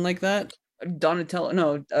something like that. Donatello,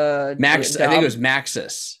 no, Max. I think it was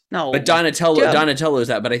Maxis. no, But Donatello, Yeah. Donatello is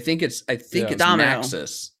that, but I think it's Domino.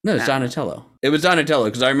 Maxis. No, it's No. Donatello. It was Donatello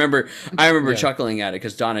because I remember Yeah. chuckling at it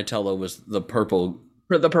because Donatello was the purple.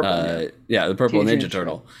 for the purple. The purple Teenage Ninja Mutant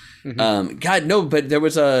Turtle. Mhm. God no, but there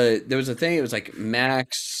was a thing. It was like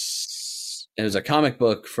Max. It was a comic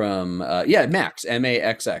book from Max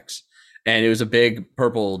MAXX, and it was a big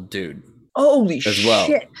purple dude. Holy as well.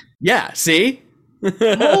 shit! Yeah, see.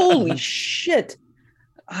 Holy shit!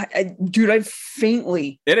 Dude, I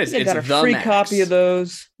faintly. It is. I It's got a the free Max. copy of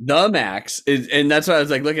those. The Max is, and that's why I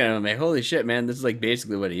was like looking at him. I'm like, holy shit, man, this is like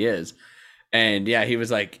basically what he is. And yeah, he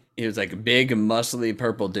was like a big, muscly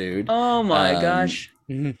purple dude. Oh my Um, gosh!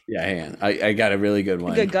 Mhm. Yeah, hang on, I got a really good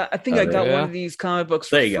one. I think I got yeah. one of these comic books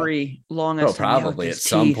for There you go. free. Long Oh, as time, yeah, with probably at his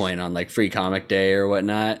some teeth. point on like Free Comic Day or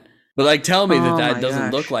whatnot. But like, tell me Oh that my doesn't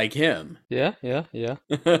gosh. look like him. Yeah.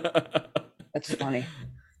 That's funny.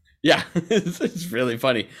 Yeah, it's really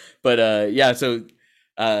funny. But so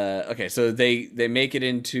okay, so they make it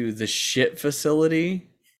into the shit facility,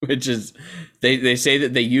 which is they say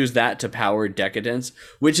that they use that to power Decadence,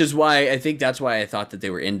 which is why I think that's why I thought that they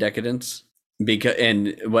were in Decadence because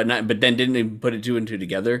and whatnot, but then didn't even put it two and two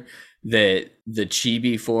together that the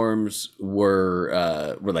chibi forms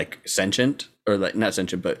were like sentient or like not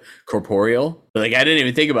sentient but corporeal. But like I didn't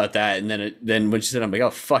even think about that, and then when she said, I'm like,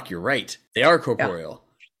 oh fuck, you're right, they are corporeal.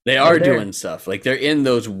 They are They're there. doing stuff. Like they're in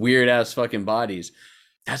those weird ass fucking bodies.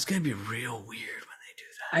 That's gonna be real weird when they do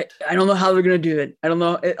that. I don't know how they're gonna do it. I don't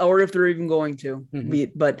know, or if they're even going to.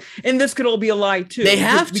 Mhm. But and this could all be a lie too. They We could-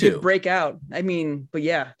 have we to. could break out. I mean, but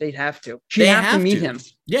yeah, they'd have to. She They have to have meet to. him.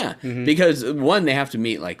 Yeah, Mhm. because one, they have to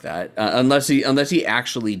meet like that, unless he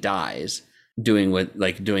actually dies doing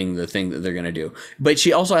the thing that they're gonna do. But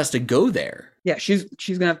she also has to go there. Yeah, she's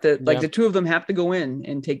gonna have to Yeah. the two of them have to go in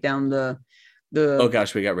and take down the Oh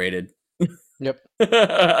gosh, we got raided. Yep.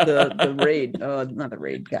 the raid. Not the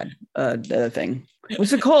raid. God, the other thing.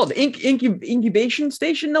 What's it called? Incubation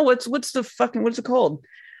station? No, what's it called?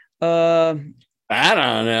 I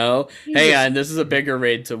don't know. Jesus. Hang on, this is a bigger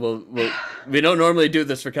raid, so we don't normally do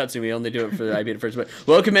this for cutscene. We only do it for the I beat it first. But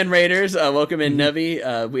welcome in, Raiders. Welcome in,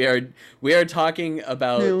 Nevi. We are talking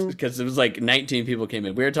about because it was like 19 people came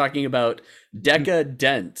in. We are talking about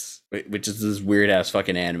Decadence, which is this weird ass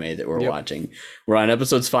fucking anime that we're watching. We're on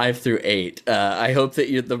episodes 5 through 8. I hope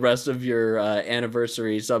that the rest of your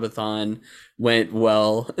anniversary subathon went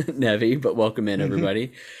well, Nevi. But welcome in,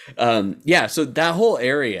 everybody. So that whole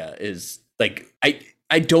area is. Like,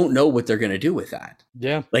 I don't know what they're going to do with that.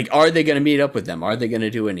 Yeah. Like, are they going to meet up with them? Are they going to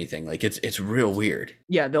do anything? Like, it's real weird.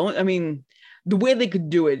 Yeah, the way they could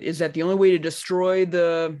do it is that the only way to destroy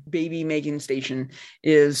the baby making station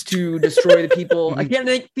is to destroy the people. I can't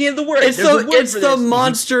think of the word. It's There's a word it's for the this.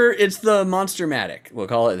 monster. It's the Monstermatic. We'll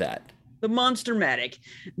call it that. The Monstermatic.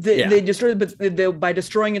 They Yeah. destroy it, but by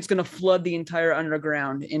destroying it's going to flood the entire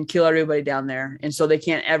underground and kill everybody down there, and so they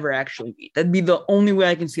can't ever actually meet. That'd be the only way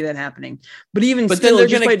I can see that happening. But even But still, then they're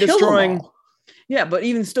just going by to kill destroying. them all. Yeah, but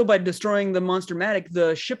even still, by destroying the Monstermatic,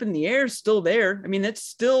 the ship in the air is still there. I mean, it's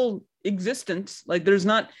still existence. Like they're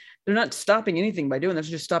not stopping anything by doing this,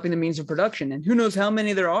 just stopping the means of production. And who knows how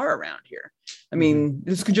many there are around here. I mean,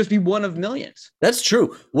 this could just be one of millions. That's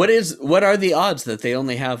true. What are the odds that they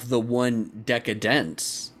only have the one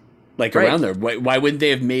Decadence like Right. around there? Why wouldn't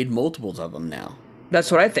they have made multiples of them now? That's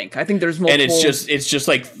what I think. I think there's multiple. And it's just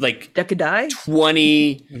like Decadi?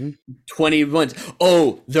 20 ones.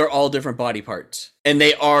 Oh, they're all different body parts, and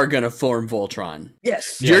they are gonna form Voltron.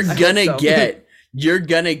 Yes. You're I hope gonna so. get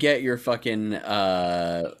your fucking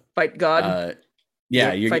Fight God.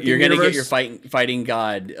 yeah, Yeah, fight the you're gonna get universe. your fighting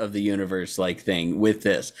god of the universe like thing with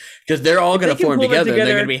this because they're all If gonna they can form pull that together. And they're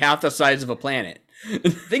together- gonna be half the size of a planet.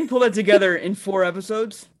 They can pull that together in 4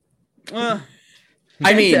 episodes.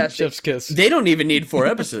 I mean, Fantastic. Chef's kiss. they don't even need 4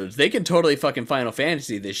 episodes. They can totally fucking Final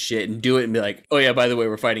Fantasy this shit and do it and be like, oh yeah, by the way,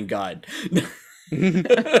 we're fighting God.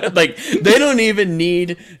 Like, they don't even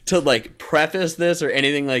need to like preface this or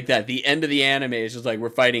anything like that. The end of the anime is just like, we're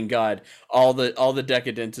fighting God. All the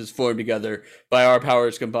decadence is formed together by our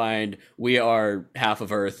powers combined. We are half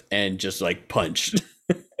of Earth, and just like punched.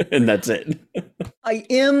 And that's it. I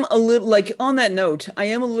am a little like on that note, I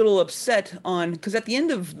am a little upset on because at the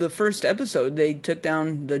end of the first episode they took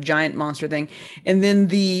down the giant monster thing, and then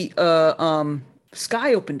the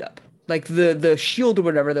sky opened up. Like the shield or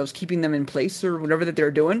whatever that was keeping them in place or whatever that they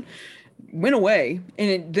were doing went away, and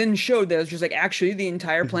it then showed that it was just like actually the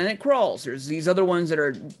entire planet crawls. There's these other ones that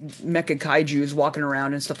are mecha kaijus walking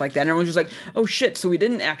around and stuff like that. And everyone's just like, oh shit, so we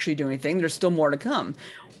didn't actually do anything. There's still more to come.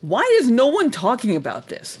 Why is no one talking about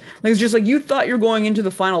this? Like, it's just like you thought you're going into the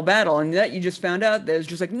final battle, and that you just found out that it's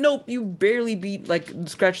just like, nope, you barely beat, like,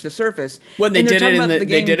 scratched the surface. When they And they're did it talking about the they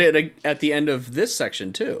game- did it at the end of this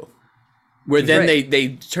section too. Where then Right. they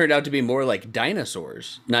turned out to be more like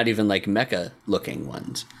dinosaurs, not even like mecha looking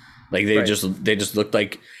ones. Like they Right. just looked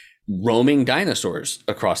like roaming dinosaurs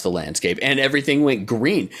across the landscape, and everything went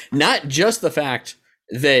green. Not just the fact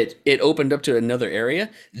that it opened up to another area,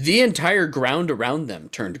 the entire ground around them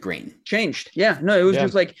turned green. Changed. Yeah, no, it was Yeah.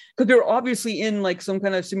 just like because they were obviously in like some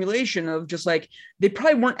kind of simulation of just like they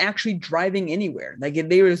probably weren't actually driving anywhere. Like if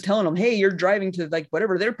they were just telling them, "Hey, you're driving to like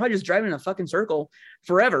whatever," they're probably just driving in a fucking circle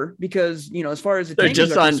forever because as far as the They're tankers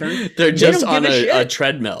just are on concerned, they're they just don't on give a a shit.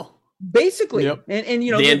 treadmill. Basically, Yep. and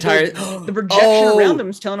The entire- the projection Oh, around them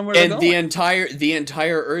is telling them where they're And going. the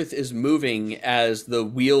entire Earth is moving as the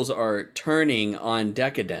wheels are turning on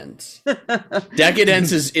Decadence.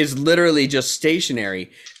 Decadence is literally just stationary,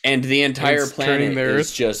 and the entire it's turning planet the is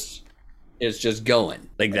Earth. just going.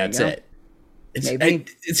 Like There you that's go. it. It's, Maybe.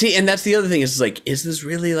 see, and that's the other thing is like, is this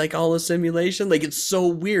really like all a simulation? Like, it's so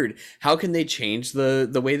weird. How can they change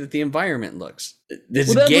the way that the environment looks? This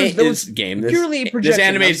Well, that game, was- that was this purely this projection.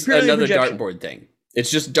 anime That is was purely another projection. dartboard thing. It's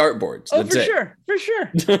just dartboards. Oh, That's for it. sure, for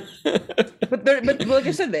sure. But like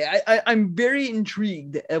I said, I'm very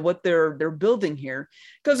intrigued at what they're building here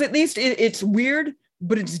because at least it's weird,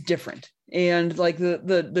 but it's different. And like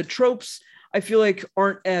the tropes, I feel like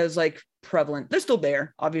aren't as like prevalent. They're still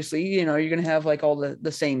there, obviously. You're gonna have like all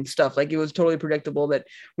the same stuff. Like it was totally predictable that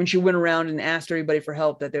when she went around and asked everybody for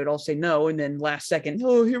help, that they would all say no, and then last second,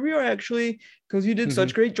 oh, here we are actually, because you did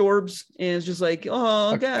such great jorbs. And it's just like,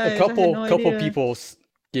 oh, guys, I a had couple no couple idea. people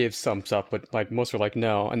gave thumbs up, but like most were like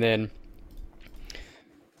no. And then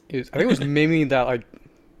I think it was maybe that like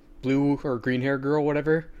blue or green hair girl,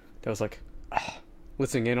 whatever, that was like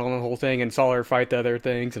listening in on the whole thing and saw her fight the other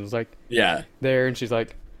things and was like Yeah. there, and she's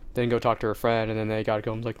like then go talk to her friend, and then they got to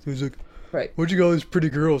go and like Right. where'd you get all these pretty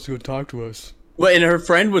girls to go talk to us? Well, and her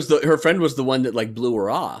friend was the one that like blew her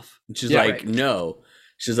off. And she's Yeah, like, right. no.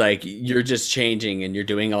 She's like, you're just changing and you're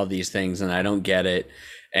doing all these things, and I don't get it.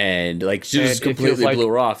 And like, she And just it feels completely like blew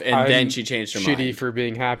her off, and then I'm she changed her shitty mind. for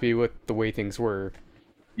being happy with the way things were.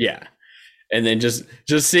 Yeah. And then just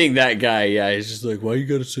seeing that guy, yeah, he's just like, why you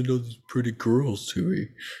gotta send all these pretty girls to me?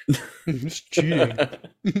 It's cheating.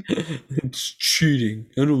 It's cheating.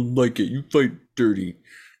 I don't like it. You fight dirty.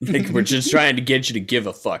 Like, we're just trying to get you to give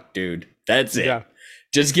a fuck, dude. That's it. Yeah.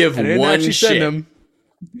 Just give I didn't one actually shit. send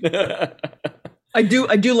them. I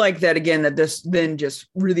do like that again, that this then just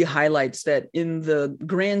really highlights that in the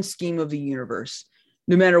grand scheme of the universe,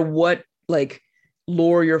 no matter what like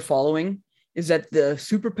lore you're following, is that the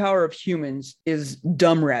superpower of humans is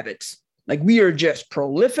dumb rabbits. Like we are just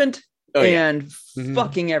prolific Oh, yeah. and Mhm.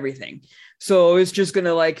 fucking everything. So it's just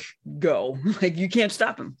gonna like go. Like you can't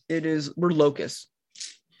stop them. We're locusts.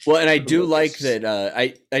 Well, and I do like Locusts.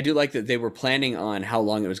 that. I do like that they were planning on how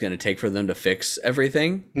long it was going to take for them to fix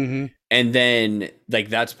everything, Mm-hmm. and then like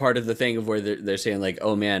that's part of the thing of where they're saying like,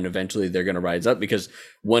 oh man, eventually they're going to rise up, because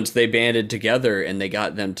once they banded together and they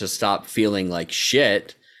got them to stop feeling like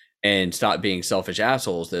shit and stop being selfish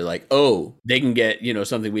assholes, they're like, oh, they can get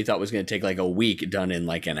something we thought was going to take like a week done in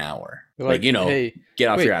like an hour. Like, hey, get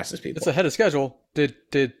off wait, your asses, people. it's ahead of schedule. Did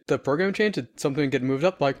the program change? Did something get moved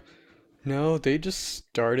up? Like, no, they just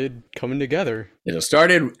started coming together. They just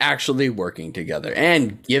started actually working together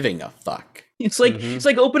and giving a fuck. It's like it's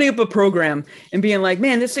like opening up a program and being like,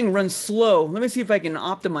 man, this thing runs slow. Let me see if I can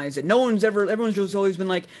optimize it. Everyone's just always been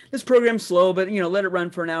like, this program's slow, but let it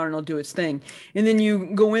run for an hour and it'll do its thing. And then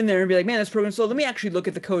you go in there and be like, man, this program's slow. Let me actually look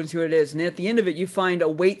at the code and see what it is. And at the end of it, you find a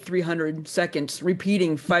wait 300 seconds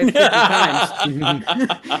repeating 550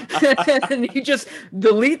 times. And you just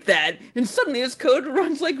delete that, and suddenly this code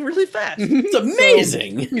runs like really fast. It's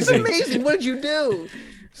amazing. It's amazing. What did you do?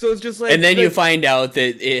 So it's just like, And then you find out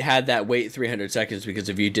that it had that wait 300 seconds because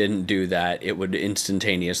if you didn't do that, it would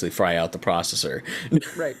instantaneously fry out the processor.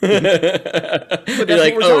 right. But that's You're what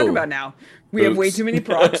like, we're "Oh, talking about now. We have way oops." too many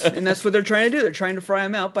procs, and that's what they're trying to do. They're trying to fry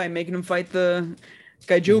them out by making them fight the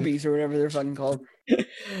Gaijobis or whatever they're fucking called.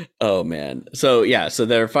 Oh man. So yeah, so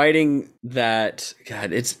they're fighting that.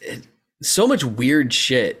 God, it's so much weird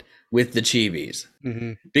shit with the Chibis.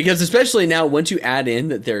 Mhm. Because especially now, once you add in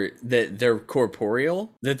that they're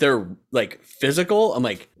corporeal, that they're like physical, I'm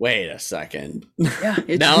like, wait a second. Yeah,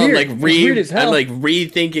 it's Now weird. I'm like It's weird as hell. I'm like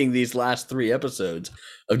rethinking these last 3 episodes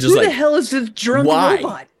of just Who like the hell is this drunk why?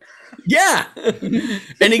 robot? Yeah.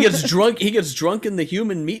 And he gets drunk in the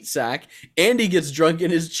human meat sack, and he gets drunk in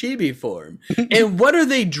his chibi form. And what are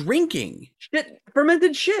they drinking? Shit,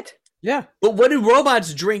 fermented shit. Yeah. But what do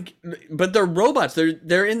robots drink? But they're robots.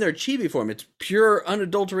 They're in their chibi form. It's pure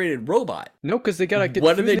unadulterated robot. No, because they gotta get.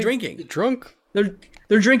 What are food they and drinking? get drunk.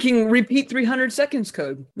 They're drinking repeat 300 seconds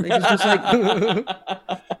code. Like, it's just like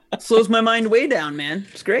slows my mind way down, man.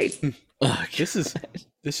 It's great. Ugh, This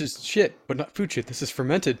is shit, but not food shit. This is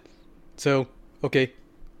fermented. So okay,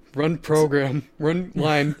 run program, run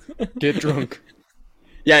line, get drunk.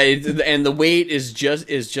 yeah, and the wait is just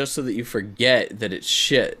so that you forget that it's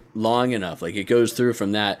shit long enough. Like it goes through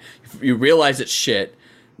from that. You realize it's shit.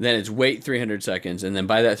 Then it's wait 300 seconds, and then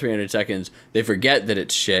by that 300 seconds, they forget that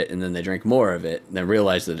it's shit, and then they drink more of it, and then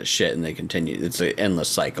realize that it's shit, and they continue. It's an endless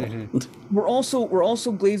cycle. We're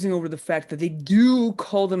also glazing over the fact that they do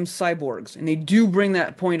call them cyborgs, and they do bring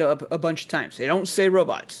that point up a bunch of times. They don't say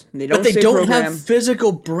robots. And they don't But they say don't program. have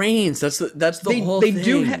physical brains. That's the whole thing.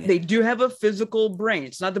 They do have a physical brain.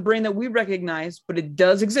 It's not the brain that we recognize, but it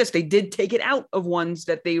does exist. They did take it out of ones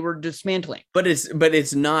that they were dismantling. But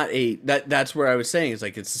it's not that's where I was saying it's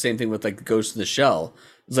like it's the same thing with like the Ghost in the Shell.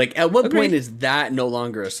 It's like at what point Agreed. is that no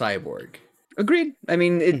longer a cyborg? Agreed. I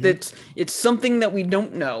mean, it's something that we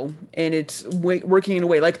don't know, and it's working in a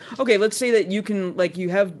way like, okay, let's say that you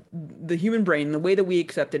have the human brain. The way that we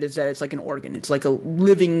accept it is that it's like an organ. It's like a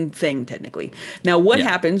living thing, technically. Now, what Yeah.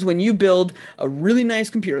 happens when you build a really nice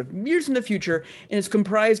computer years in the future, and it's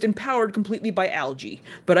comprised and powered completely by algae?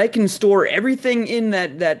 But I can store everything in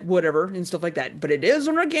that whatever and stuff like that. But it is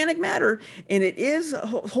an organic matter, and it is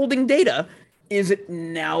holding data. Is it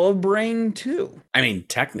now a brain too? I mean,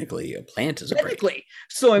 technically, a plant is a brain. Technically.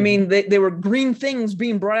 So, I mean, they were green things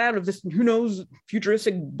being brought out of this, who knows,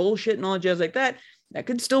 futuristic bullshit and all jazz like that. That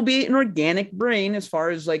could still be an organic brain as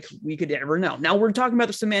far as like we could ever know. Now we're talking about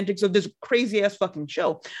the semantics of this crazy ass fucking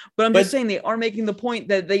show, but I'm just saying they are making the point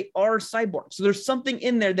that they are cyborgs. So there's something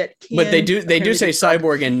in there that can. But they do say apparently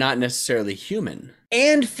cyborg and not necessarily human.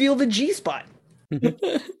 and feel the G spot.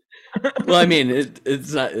 Well, I mean,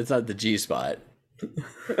 it's not the G spot.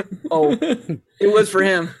 Oh, it was for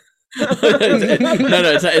him. No,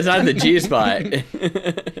 it's not the G spot.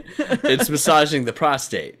 It's massaging the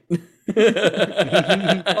prostate.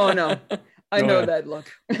 Oh no, I Go know ahead. that look.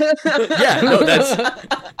 Yeah, no,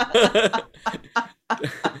 that's.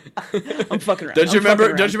 I'm fucking around. Don't you I'm remember?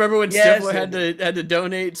 fucking Don't you remember when Yes, Stifler I had to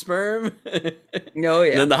donate sperm? No,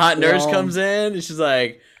 yeah. And then the hot nurse Well, comes in, and she's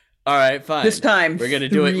like, "All right, fine. This time, we're gonna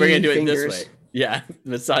do it. We're gonna do it this fingers. way." Yeah,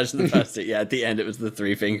 massage the prostate. Yeah, at the end it was the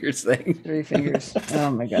 3 fingers thing. 3 fingers. Oh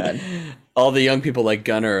my god. All the young people like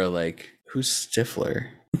Gunnar are like, "Who's Stifler?"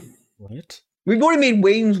 What? We've already made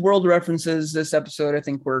Wayne's World references this episode. I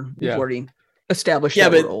think we've Yeah. already established Yeah,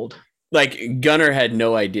 that but- we're old. Like Gunnar had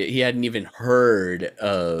no idea. He hadn't even heard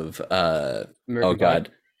of oh American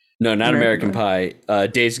god, no, not American American Pie.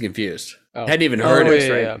 Dazed and Confused. Oh. Hadn't even heard Oh, of yeah,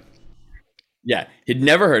 it. right. Yeah, he'd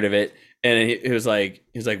never heard of it, and he was like,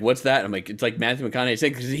 "What's that?" I'm like, "It's like Matthew McConaughey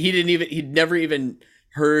saying," because he'd never even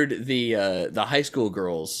heard the high school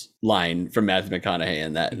girls line from Matthew McConaughey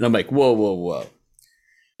in that, and I'm like, "Whoa!"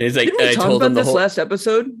 And he's like, Didn't we and I talk told him about the this whole. last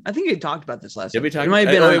episode? I think we talked about this last Did we episode. talk? It might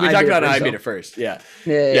have been we on talked I about Beat I It Beat First, It First.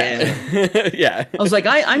 Yeah, though. yeah, yeah. I was like,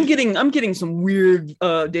 I'm getting some weird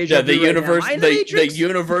deja Yeah, vu the right now. Am I in the the Matrix?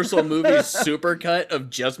 Universal movie supercut of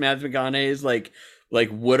just Matthew McConaughey's like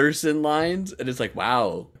Wooderson lines, and it's like,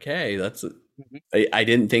 wow, okay, that's. I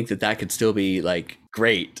didn't think that could still be like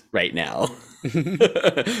great right now,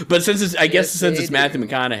 but since it's since it's Matthew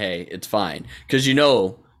McConaughey, it's fine because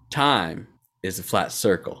time is a flat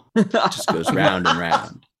circle, it just goes round and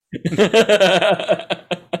round.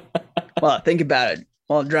 Well, think about it.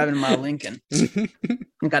 While driving my Lincoln,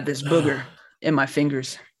 I got this booger in my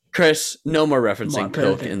fingers. Chris, no more referencing More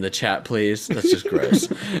Pilk perfect. in the chat, please. That's just gross.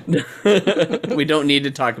 We don't need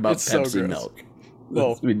to talk about It's so Pepsi gross. milk.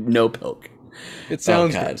 Well, No Pilk. it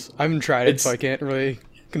sounds God. gross. I haven't tried it, so It's- I can't really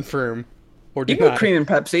confirm or You can put deny. cream in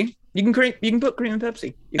Pepsi. You can put cream in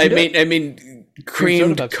Pepsi. You I can do it. mean,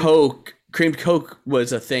 creamed soda Pepsi. Coke. Creamed Coke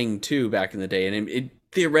was a thing too back in the day, and it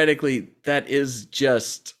theoretically that is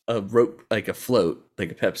just a rope, like a float,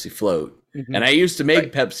 like a Pepsi float. Mhm. And I used to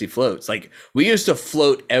make Pepsi floats. Like we used to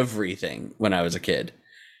float everything when I was a kid.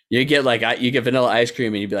 You get you get vanilla ice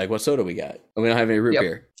cream, and you'd be like, "What soda we got?" And we don't have any root Yep.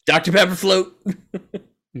 beer. Dr Pepper float.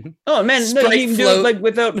 Oh man, no, Sprite you can do float. it like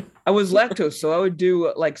without. I was lactose, so I would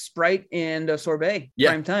do like Sprite and sorbet.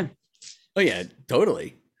 Yeah. Prime time. Oh yeah,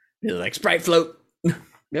 totally. You're like Sprite float.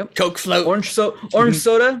 Yep. Coke float. Orange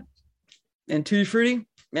soda, and Tutti Frutti.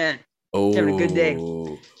 Man, Oh, having a good day.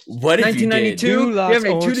 What if you did? 1992. You You're lost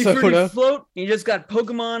having a orange Tutti Frutti soda. float. You just got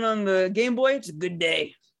Pokemon on the Game Boy. It's a good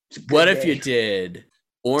day. It's a good What if day. you did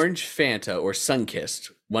orange Fanta or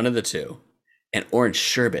Sunkist, one of the two, and orange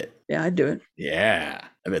sherbet? Yeah, I'd do it. Yeah,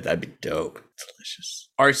 I bet that'd be dope. Delicious.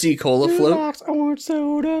 RC Cola Who float. likes orange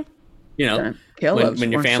soda? You know, Kale loves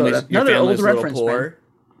when your orange family's soda. Another old a little reference, man. poor.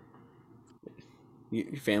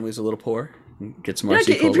 Your family's a little poor. Get some Yeah, RC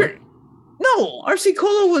if Cola. you're- No, RC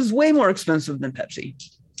Cola was way more expensive than Pepsi.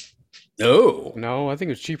 No, No, I think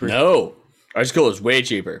it was cheaper. no. RC Cola is way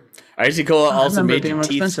cheaper. RC Cola I also remember it made being your more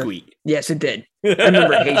teeth expensive. squeak. Yes, it did. I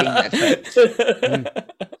remember hating that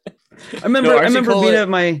fact. I remember No, I RC remember Cola-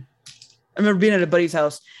 being at a buddy's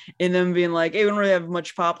house and them being like, "Hey, we don't really have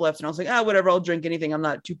much pop left," and I was like, whatever, I'll drink anything. I'm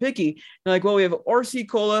not too picky. And they're like, "Well, we have RC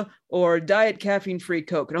Cola or Diet Caffeine-Free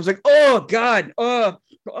Coke," and I was like, "Oh God,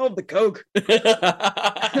 the Coke."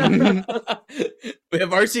 We have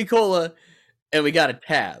RC Cola, and we got a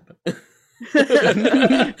tab.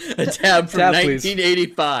 A tab from Tab, please.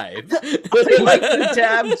 1985. They like the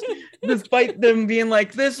tabs, despite them being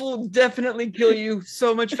like, "This will definitely kill you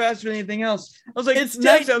so much faster than anything else." I was like, It's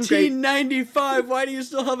 "Tab sounds great." 1995. Why do you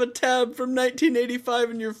still have a tab from 1985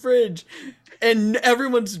 in your fridge? And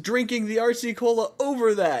everyone's drinking the RC Cola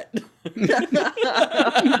over that.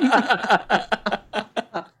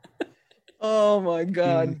 Oh my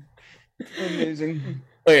God, amazing.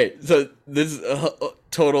 Okay, so this is a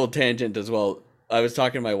total tangent as well. I was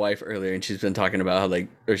talking to my wife earlier, and she's been talking about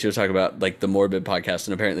how she was talking about the Morbid podcast,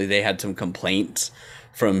 and apparently they had some complaints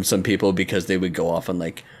from some people because they would go off on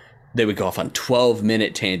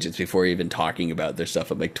 12-minute tangents before even talking about their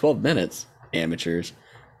stuff. I'm like, 12 minutes, amateurs.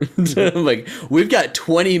 I'm like, we've got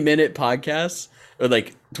 20-minute podcasts or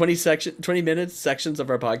 20 minutes sections of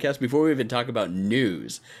our podcast before we even talk about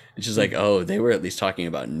news. And she's like, "Oh, they were at least talking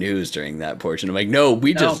about news during that portion." I'm like, "No,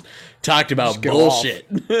 we just talked about Just go bullshit."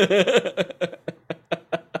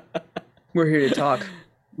 We're here to talk.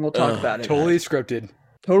 We'll talk about it. Totally scripted.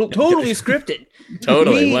 Totally scripted.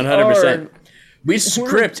 Totally, We 100%. are- We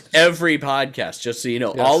script every podcast, just so you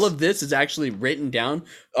know. Yes. All of this is actually written down.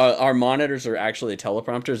 Our monitors are actually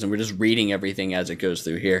teleprompters, and we're just reading everything as it goes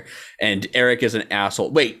through here. And Eric is an asshole.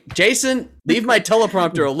 Wait, Jason, leave my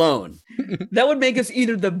teleprompter alone. That would make us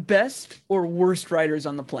either the best or worst writers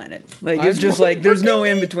on the planet. It's just there's no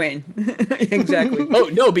in between. Exactly. Oh,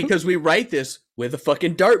 no, because we write this with a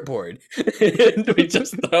fucking dartboard. And we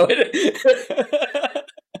just throw it.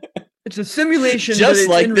 It's a simulation, but Just it's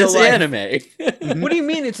like in real this life. anime. What do you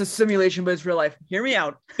mean it's a simulation, but it's real life? Hear me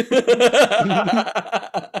out.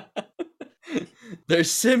 They're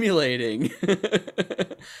simulating.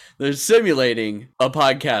 They're simulating a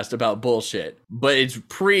podcast about bullshit, but it's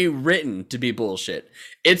pre-written to be bullshit.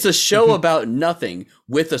 It's a show about nothing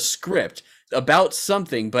with a script about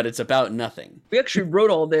something, but it's about nothing. We actually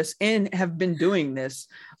wrote all this and have been doing this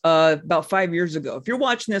about 5 years ago. If you're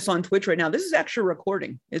watching this on Twitch right now, this is actually a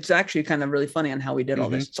recording. It's actually kind of really funny on how we did all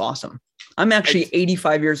this. It's awesome. I'm actually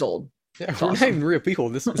 85 years old. Yeah, we're not even real people.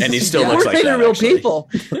 This is And he still Yeah, looks we're like bigger that, real actually. people.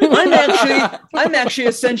 I'm actually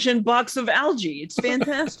a sentient box of algae. It's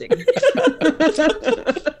fantastic.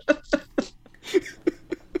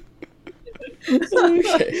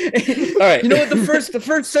 Okay. All right. You know what the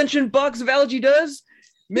first sentient box of algae does?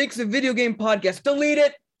 Makes a video game podcast. Delete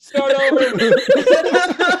it. Start over.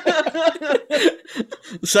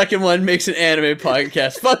 The second one makes an anime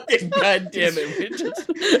podcast. Fucking goddamn it. We just...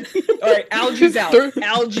 All right, algae's out. Third-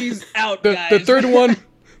 Algae's out, the guys. third one.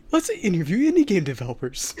 Let's interview indie game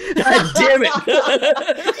developers. God damn it.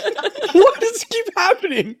 Why does it keep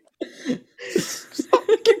happening? Stop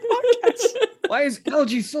making podcasts. Why is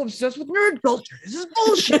algae so obsessed with nerd culture? This is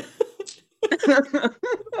bullshit.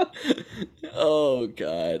 Oh,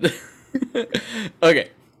 God. Okay.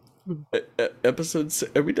 Episode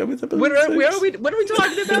six. Are we done with episode What are six? we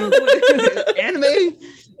talking about?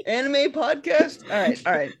 Anime podcast?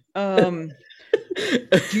 All right.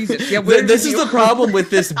 Jesus. Yeah, This is the problem with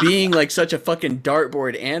this being like such a fucking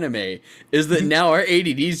dartboard anime, is that now our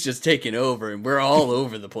ADD's just taking over and we're all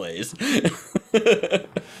over the place.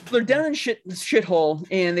 They're down in shithole,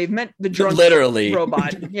 and they've met the drunk Literally.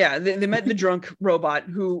 robot. Yeah, they met the drunk robot,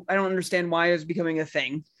 who I don't understand why is becoming a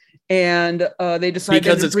thing. And they decided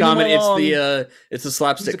because to it's bring him comedy. along. It's a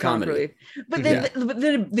slapstick It's a comic comedy. relief. But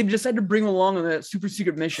then they decided to bring him along on a super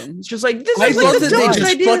secret mission. It's just like, this I is love like that the they dumbest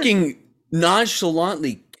just idea. fucking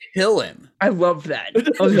nonchalantly kill him. I love that.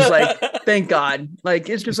 I was just like, thank God. Like,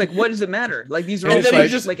 it's just like, what does it matter? Like, these are all And then like, he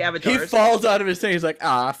just like he avatars. falls out of his thing. He's like,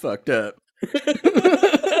 I fucked up.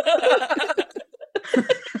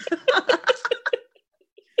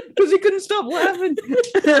 Because he couldn't stop laughing.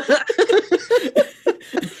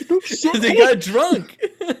 They got drunk.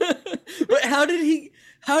 But how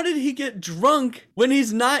did he get drunk when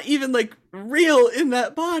he's not even like real in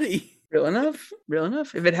that body? Real enough.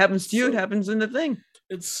 If it happens to you, it happens in the thing.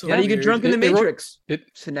 It's so How do you get weird. drunk in the Matrix?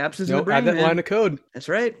 it- Synapses in No, the brain. add that man. line of code. That's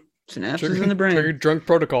right. Synapses Trigger, in the brain. trigger drunk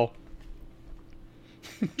protocol.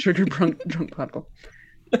 Trigger drunk protocol.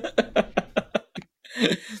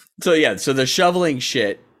 So yeah, so they're shoveling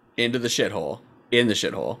shit into the shithole,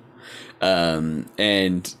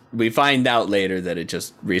 and we find out later that it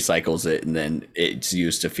just recycles it and then it's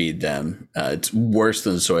used to feed them. It's worse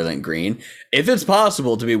than Soylent Green. If it's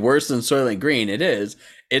possible to be worse than Soylent Green, it is.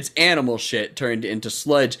 It's animal shit turned into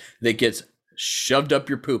sludge that gets shoved up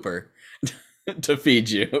your pooper to feed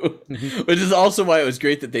you, which is also why it was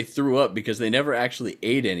great that they threw up, because they never actually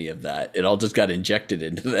ate any of that. It all just got injected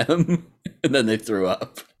into them and then they threw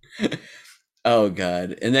up. Oh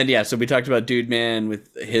god. And then yeah, so we talked about Dude Man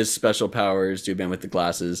with his special powers, Dude Man with the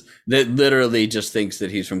glasses, that literally just thinks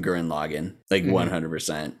that he's from Gurren Lagann, like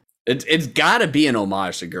 100%. It's got to be an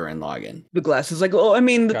homage to Gurren Lagann. The glasses, like, oh, I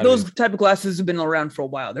mean, Gotta those be. type of glasses have been around for a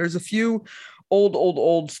while. There's a few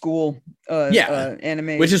old school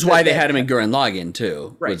anime, Which is why they had him in Gurren Lagann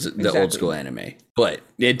too, Right, was the exactly. old school anime. But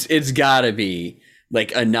it's got to be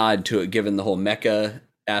like a nod to it, given the whole mecha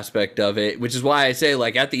aspect of it, which is why I say,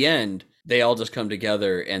 like, at the end they all just come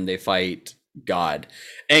together and they fight God,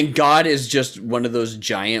 and God is just one of those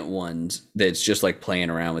giant ones that's just like playing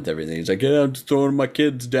around with everything. He's like, yeah, I'm just throwing my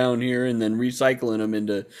kids down here and then recycling them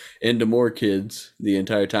into more kids the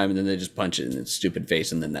entire time, and then they just punch it in its stupid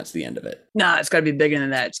face, and then that's the end of it. Nah, it's got to be bigger than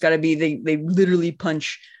that. It's got to be they literally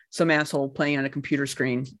punch some asshole playing on a computer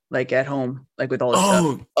screen, like at home, like with all this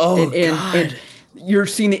stuff. And you're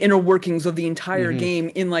seeing the inner workings of the entire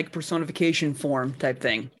game in like personification form type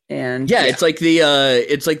thing. And yeah, it's like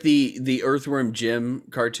the Earthworm Jim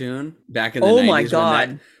cartoon back in the 90s. Oh my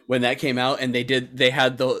God. When that came out, and they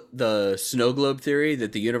had the snow globe theory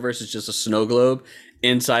that the universe is just a snow globe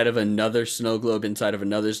inside of another snow globe inside of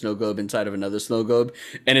another snow globe inside of another snow globe,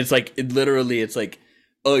 and it's like it's like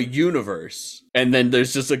a universe, and then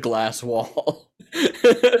there's just a glass wall.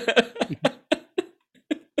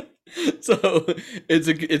 So it's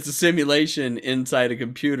a simulation inside a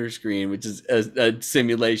computer screen, which is a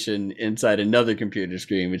simulation inside another computer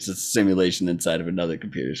screen, which is a simulation inside of another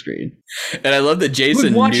computer screen. And I love that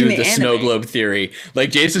Jason watching knew the the snow anime. globe theory.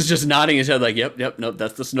 Like, Jason's just nodding his head like, yep, nope,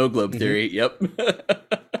 that's the snow globe theory. Yep.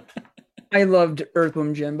 I loved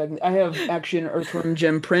Earthworm Jim. I have actually an Earthworm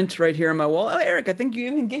Jim print right here on my wall. Oh, Eric, I think you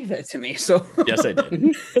even gave that to me. So Yes, I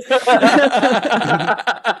did.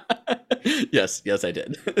 Yes, I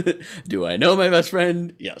did. Do I know my best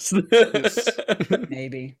friend? Yes.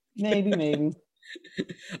 maybe.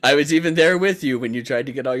 I was even there with you when you tried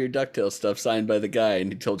to get all your DuckTales stuff signed by the guy,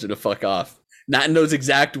 and he told you to fuck off. Not in those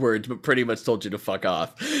exact words, but pretty much told you to fuck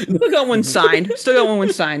off. Still got one signed.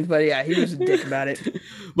 But yeah, he was a dick about it.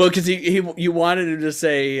 Well, because you wanted him to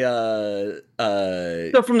say So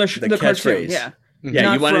from the cartoon, catchphrase. yeah. Yeah,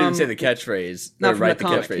 Not you wanted him from- to say the catchphrase, not or from write the the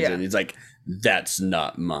comic, catchphrase, yeah. and he's like, "That's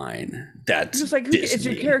not mine. That's It's just like, it's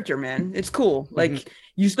your Disney. character, man. It's cool. Like,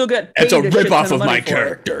 you still get That's a paid shit ripoff ton of my money for it.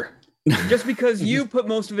 character." Just because you put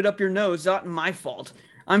most of it up your nose, not my fault.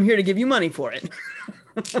 I'm here to give you money for it.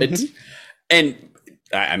 It's, and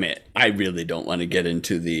I mean, I really don't want to get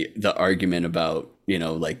into the argument about,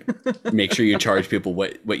 like, make sure you charge people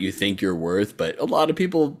what you think you're worth, but a lot of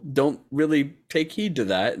people don't really take heed to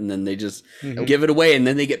that, and then they just give it away, and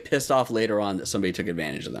then they get pissed off later on that somebody took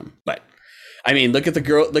advantage of them. But I mean, look at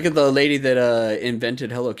the lady that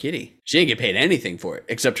invented Hello Kitty. She didn't get paid anything for it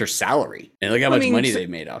except her salary, and look how much money they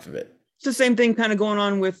made off of it. It's the same thing kind of going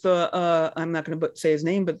on with I'm not going to say his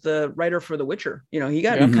name, but the writer for The Witcher. He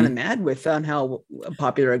got kind of mad on how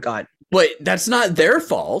popular it got. But that's not their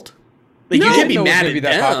fault. Like, No, you can't be It was mad gonna at be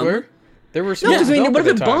that them. popular. There were No, some because what if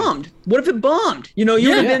it time. bombed? What if it bombed? You'd have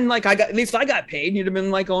Yeah. been like, at least I got paid. You'd have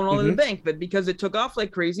been like going all to the bank. But because it took off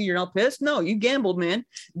like crazy, you're not pissed. No, you gambled, man.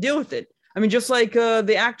 Deal with it. I mean, just like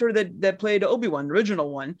the actor that played Obi-Wan, the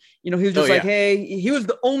original one, he was just Oh, hey, he was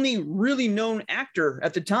the only really known actor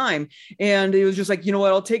at the time. And he was just like, you know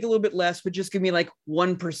what, I'll take a little bit less, but just give me like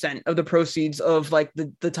 1% of the proceeds of like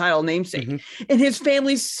the title namesake. Mm-hmm. And his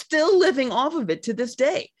family's still living off of it to this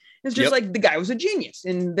day. It's just like the guy was a genius.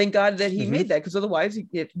 And thank God that he made that, because otherwise,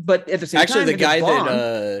 but at the same time,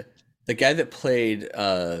 the guy that played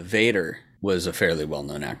Vader was a fairly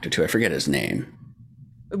well-known actor too. I forget his name.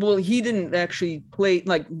 Well, he didn't actually play,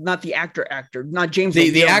 like, not the actor, not James.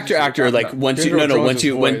 The actor, like once you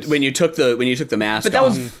when you took the mask. But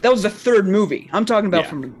that was the third movie. I'm talking about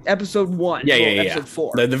from episode 1. Episode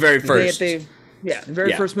 4. The very first. The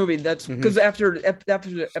very first movie. That's because after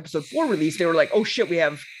episode 4 release, they were like, oh shit, we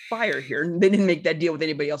have fire here, and they didn't make that deal with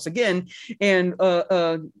anybody else again. And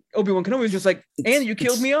Obi-Wan Kenobi was just like, and you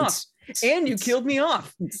killed me off. And you killed me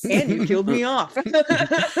off. And you killed me off.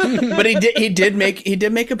 But he did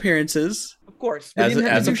make appearances, of course,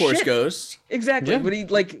 as a Force ghost. Exactly. But he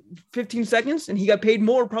like 15 seconds, and he got paid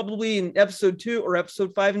more probably in episode 2 or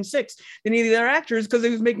episode 5 and 6 than any of the other actors, because he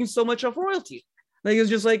was making so much off royalty. Like, it was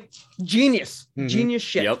just like genius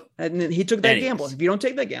shit. Yep. And then he took that gamble. If you don't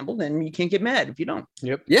take that gamble, then you can't get mad if you don't.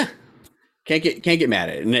 Yep. Yeah. Can't get mad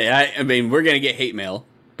at it. And I mean, we're gonna get hate mail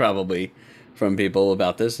probably from people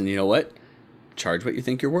about this, and you know what? Charge what you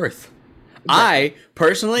think you're worth. Exactly. I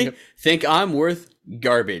personally think I'm worth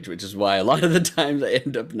garbage, which is why a lot of the times I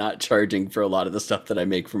end up not charging for a lot of the stuff that I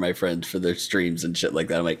make for my friends for their streams and shit like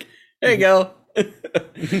that. I'm like, there you go.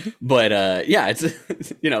 But it's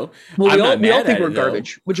well, we all think we're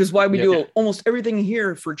garbage, which is why we do almost everything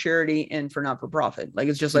here for charity and for not for profit. Like,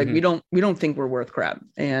 it's just like we don't think we're worth crap,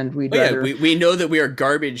 and we know that we are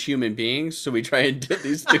garbage human beings, so we try and at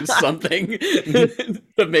least do something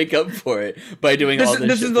to make up for it by doing all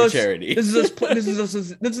this shit for charity. This is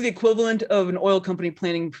the equivalent of an oil company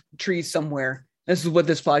planting trees somewhere. This is what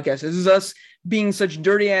this podcast is. This is us being such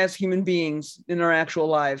dirty ass human beings in our actual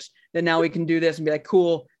lives that now we can do this and be like,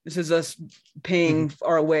 cool, this is us paying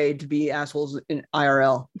our way to be assholes in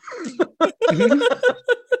IRL.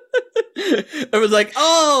 I was like,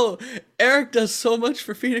 oh, Eric does so much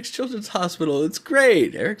for Phoenix Children's Hospital. It's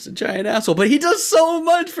great. Eric's a giant asshole, but he does so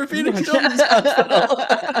much for Phoenix Children's Hospital.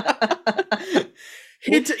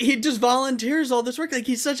 He just volunteers all this work. Like,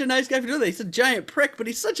 he's such a nice guy for doing that. He's a giant prick, but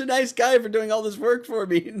he's such a nice guy for doing all this work for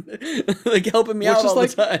me, like helping me out all the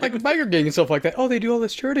time. Like Biker Gang and stuff like that. Oh, they do all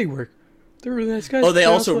this charity work. They're really nice guys. Oh, they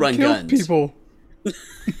also run guns. People.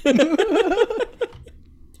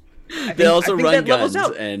 They also run guns,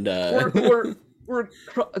 and we're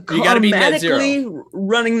you got to be net zero.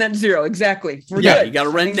 Running net zero. Exactly. You got to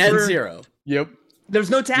run net zero. Yep. The's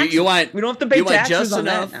no taxes. We don't have to pay taxes on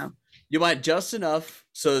that now. You want just enough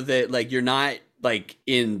so that, like, you're not like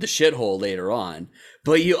in the shithole later on,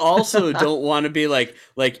 but you also don't want to be like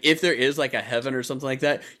if there is like a heaven or something like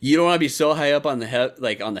that, you don't want to be so high up on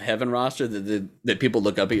the on the heaven roster that people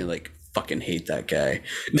look up at you and like, fucking hate that guy.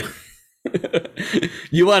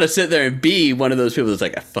 You want to sit there and be one of those people that's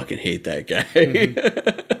like, I fucking hate that guy.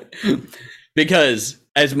 Because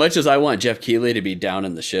as much as I want Jeff Keighley to be down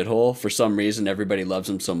in the shithole, for some reason everybody loves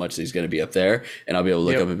him so much that he's going to be up there, and I'll be able to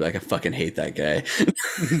look up and be like, I fucking hate that guy.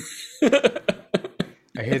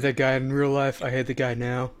 I hate that guy in real life. I hate the guy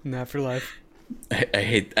now in afterlife. I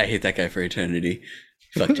hate that guy for eternity.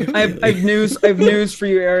 Fuck Jeff I have news for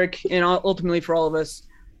you, Eric, and ultimately for all of us.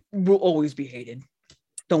 We'll always be hated.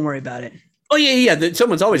 Don't worry about it. Oh yeah.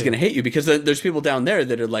 Someone's always going to hate you, because there's people down there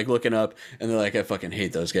that are like looking up and they're like, I fucking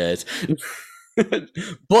hate those guys.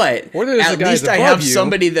 But at least I have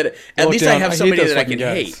somebody that I can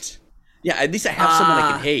hate. Yeah, at least I have someone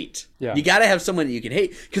I can hate. Yeah. You got to have someone that you can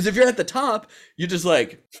hate, because if you're at the top, you're just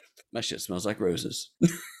like, my shit smells like roses.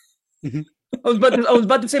 I was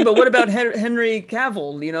about to say, but what about Henry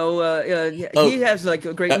Cavill? You know, he has like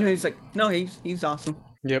a great. He's like, no, he's awesome.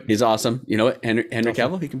 Yep, he's awesome. You know what, Henry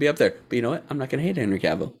Cavill, he can be up there. But you know what, I'm not gonna hate Henry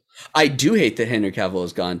Cavill. I do hate that Henry Cavill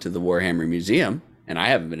has gone to the Warhammer Museum, and I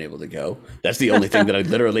haven't been able to go. That's the only thing that I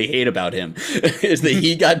literally hate about him, is that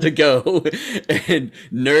he got to go and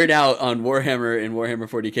nerd out on Warhammer and Warhammer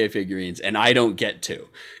 40K figurines, and I don't get to.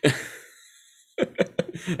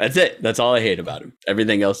 That's it. That's all I hate about him.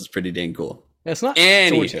 Everything else is pretty dang cool. It's not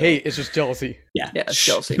so much hate, it's just jealousy. Yeah, it's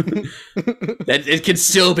jealousy. That it can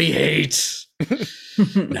still be hate.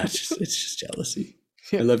 No, it's just jealousy.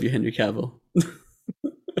 I love you, Henry Cavill.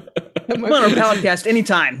 Come on our podcast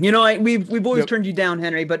anytime. You know, we've always turned you down,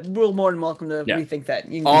 Henry, but we're more than welcome to rethink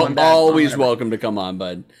that. You can always welcome to come on,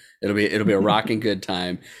 bud. It'll be a rocking good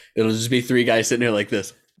time. It'll just be three guys sitting here like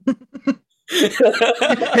this. Hey,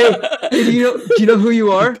 do you know who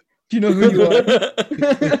you are? Do you know who you are?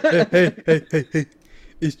 Hey.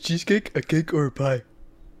 Is cheesecake a cake or a pie?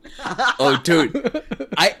 Oh, dude.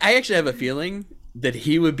 I actually have a feeling that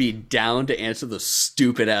he would be down to answer the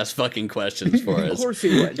stupid ass fucking questions for Of us. course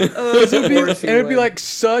he would. It'd be like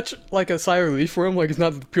such like a sigh of relief for him. Like it's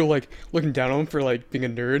not that people like looking down on him for like being a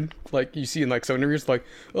nerd. Like you see in like some interviews, like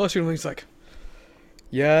oh, so he's like,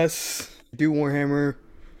 yes, do Warhammer.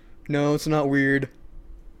 No, it's not weird.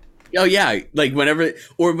 Oh yeah, like whenever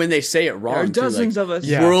or when they say it wrong. There are too, dozens like, of us.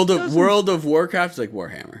 Yeah. World of Warcraft is like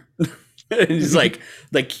Warhammer. And he's like,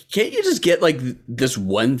 can't you just get like this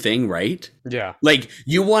one thing right? Yeah. Like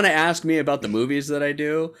you want to ask me about the movies that I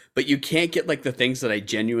do, but you can't get like the things that I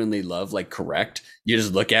genuinely love like correct. You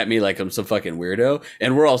just look at me like I'm some fucking weirdo,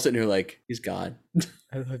 and we're all sitting here like he's God.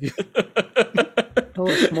 I love you. Tell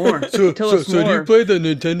us more. So Tell us do you more. play the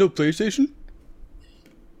Nintendo PlayStation?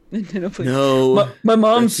 Nintendo, please. No, My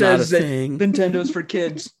mom that's not says a that thing. Nintendo's for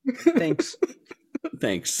kids. Thanks.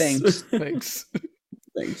 Thanks. Thanks.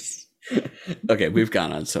 Thanks. Okay, we've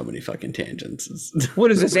gone on so many fucking tangents.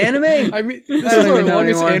 What is this, anime? I mean, this I don't is our even know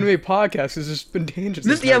longest anymore. anime podcast. It's just been tangents.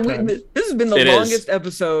 This has been the It is. longest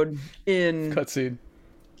episode in Cutscene.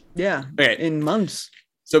 Okay. in months.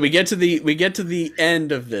 So we get to the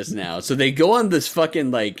end of this now. So they go on this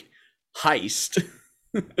fucking like heist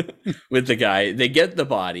with the guy. They get the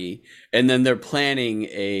body, and then they're planning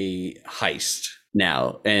a heist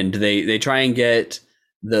now. And they try and get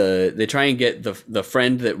the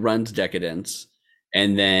friend that runs Decadence,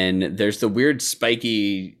 and then there's the weird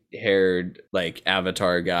spiky haired like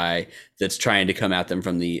avatar guy that's trying to come at them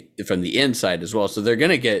from the inside as well. So they're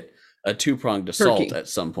gonna get a two-pronged assault Turkey. at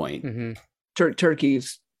some point. Mm-hmm.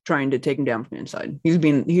 Turkey's trying to take him down from the inside.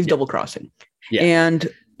 He's double crossing. Yeah. And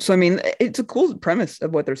so I mean, it's a cool premise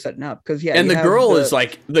of what they're setting up because And the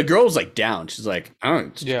girl's like down. She's like, I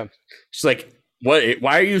don't. Yeah. She's like, what?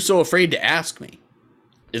 Why are you so afraid to ask me?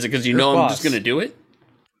 Is it because you know I'm just boss. gonna do it?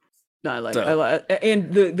 No, I like, So-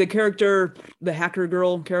 and the character, the hacker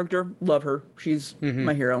girl character, love her. She's Mhm.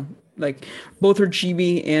 my hero. Like both her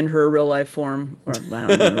chibi and her real life form. Or, I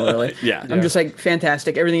don't know really. Yeah. I'm just like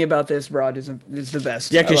fantastic. Everything about this broad is the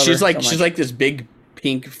best. Yeah, I because love she's her like so she's much. like this big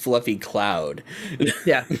pink fluffy cloud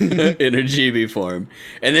Yeah. in her chibi form,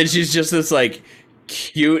 and then she's just this like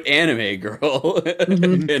cute anime girl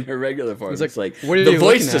in her regular form. It's It's like, like what are the you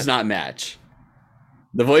voice looking does at? not match.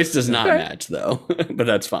 The voice does not Okay. match though, but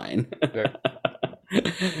that's fine.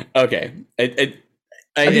 Okay. Okay,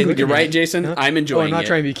 think you're looking right, at- Jason. Huh? I'm Oh, enjoying I'm not it.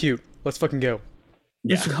 trying to be cute. Let's fucking go.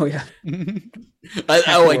 Yeah. Oh yeah. I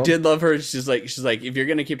Cool. did love her. She's like, if you're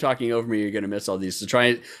gonna keep talking over me, you're gonna miss all these. So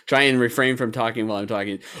try and refrain from talking while I'm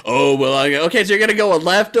talking. Oh well, okay. So you're gonna go a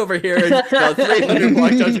left over here and about 300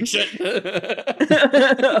 blocks down some shit.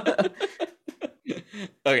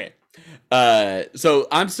 Okay. So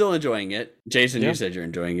I'm still enjoying it. Jason, Yeah. you said you're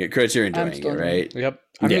enjoying it. Chris, you're enjoying still it, enjoying right? Yep.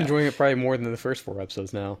 I'm Yeah. enjoying it probably more than the first 4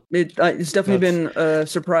 episodes now. It's definitely been a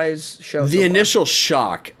surprise show. The so far. initial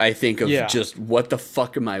shock, I think, of Yeah. just what the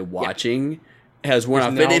fuck am I watching has worn Is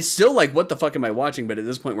off. But now- it's still like, what the fuck am I watching? But at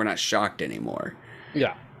this point, we're not shocked anymore.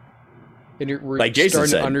 Yeah. And we're Like Jason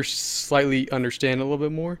starting said. to slightly understand a little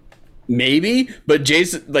bit more. Maybe, but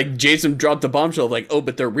Jason dropped the bombshell of like, oh,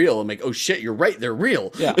 but they're real. I'm like, oh shit, you're right, they're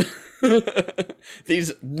real. Yeah.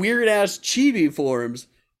 These weird ass chibi forms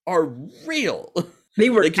are real. They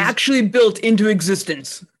were Like, 'cause- actually built into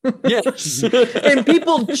existence, Yes. and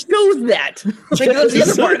people chose that. Like that's the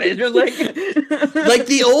other part of it. Just like, Like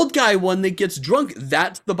the old guy one that gets drunk,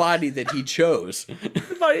 that's the body that he chose.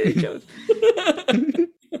 the body they chose.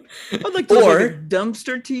 I'd like to look Or- like a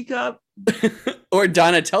dumpster teacup. Or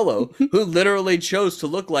Donatello, who literally chose to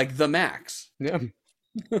look like the Max. Yeah.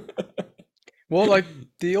 Well, like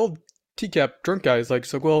the old teacup drunk guy is like,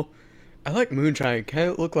 so well, I like moonshine. Can I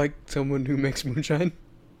look like someone who makes moonshine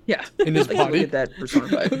Yeah, in his I'd like to body? get that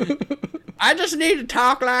personified. I just need to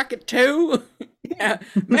talk like it too. Yeah,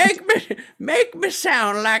 make me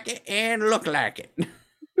sound like it and look like it.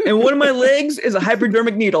 And one of my legs is a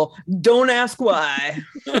hypodermic needle. Don't ask why.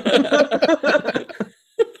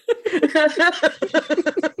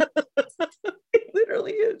 It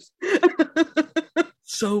literally is.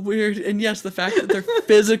 So weird. And yes, the fact that they're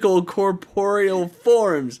physical corporeal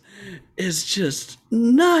forms is just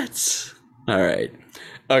nuts. All right.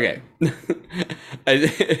 Okay. I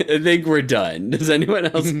think we're done. Does anyone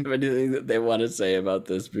else have anything that they want to say about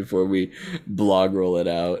this before we blog roll it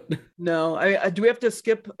out? No, I do we have to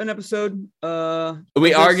skip an episode? We are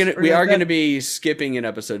this or gonna that? be skipping an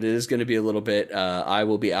episode. It is gonna be a little bit. I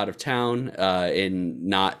will be out of town.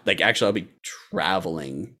 Actually, I'll be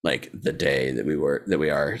traveling like the day that we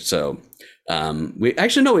are. So We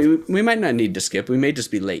actually no, we might not need to skip. We may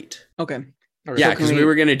just be late. Okay. Okay. Yeah, So because can we we-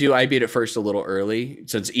 were gonna do I Beat It First a little early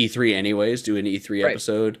since E3 anyways. Do an E3 Right.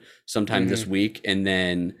 episode sometime this week, and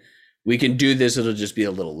then we can do this. It'll just be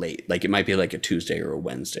a little late. Like it might be like a Tuesday or a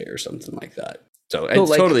Wednesday or something like that. So it's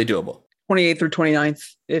like- totally doable. 28th or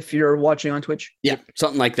 29th if you're watching on Twitch. Yeah,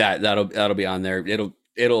 something like that. That'll be on there.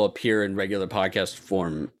 It'll appear in regular podcast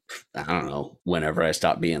form. I don't know, whenever I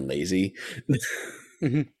stop being lazy.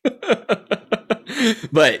 Mhm.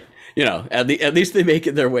 But you know, at least they make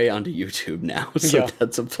it their way onto YouTube now, so Yeah.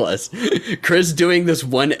 that's a plus. Chris doing this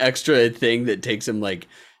one extra thing that takes him like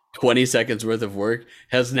 20 seconds worth of work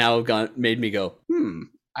has now made me go,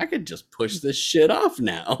 I could just push this shit off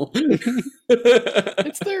now.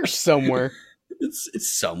 It's there somewhere.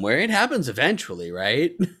 It's somewhere. It happens eventually,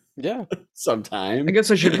 right? Yeah. Sometime. I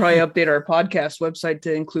guess I should probably update our podcast website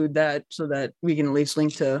to include that so that we can at least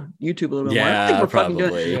link to YouTube a little bit more. I don't think Yeah, we're fucking doing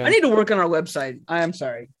probably. Yeah. I need to work on our website. I am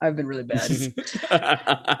sorry. I've been really bad. All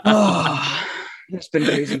Oh, it's been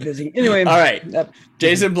crazy busy. Anyway, right, that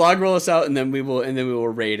Jason, blog roll us out, and then we will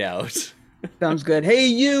raid out. sounds good. Hey,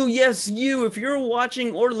 you, yes, you, if you're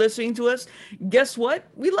watching or listening to us, guess what?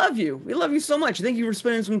 We love you. We love you so much. Thank you for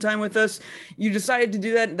spending some time with us. You decided to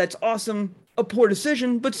do that. That's awesome. A poor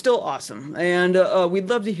decision, but still awesome. And we'd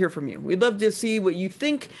love to hear from you. We'd love to see what you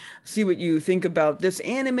think about this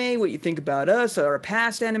anime, what you think about us, our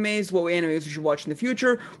past animes, what animes we should watch in the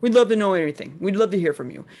future. We'd love to know everything. We'd love to hear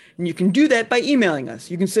from you. And you can do that by emailing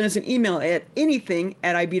us. You can send us an email at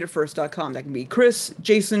anything@ibeatitfirst.com. That can be Chris,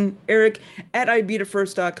 Jason, Eric at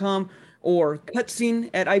ibeatitfirst.com, or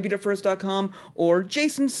cutscene@ibeatitfirst.com, or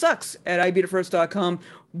Jason sucks @ibeatitfirst.com.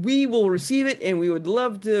 We will receive it, and we would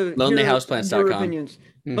love to LonelyHouseplants.com. hear your opinions.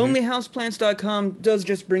 LonelyHouseplants.com does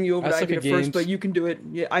just bring you over I to suck I Beat at It First, games. but you can do it.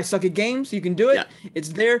 Yeah, I suck at games. You can do it. Yeah. It's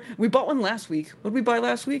there. We bought one last week. What did we buy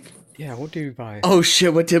last week? Yeah. What do you buy? Oh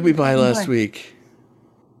shit! What did we buy last buy? week?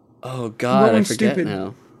 Oh god, I one's forget stupid.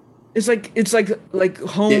 now. It's like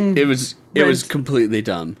home. It was rent. completely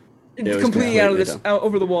dumb. It was completely out of this, completely dumb. out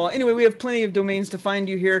over the wall. Anyway, we have plenty of domains to find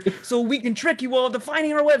you here, so we can trick you all into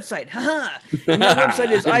finding our website. Haha! And our website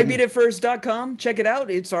is ibeatitfirst.com. Check it out.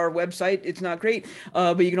 It's our website. It's not great,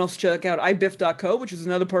 but you can also check out ibiff.co, which is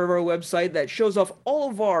another part of our website that shows off all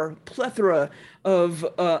of our plethora of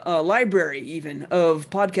library, even of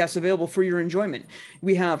podcasts available for your enjoyment.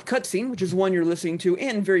 We have Cutscene, which is one you're listening to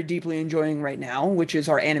and very deeply enjoying right now, which is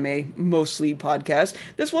our anime mostly podcast.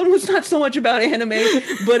 This one was not so much about anime,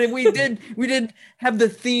 but we did have the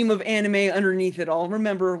theme of anime underneath it all.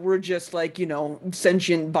 Remember, we're just like,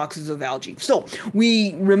 sentient boxes of algae. So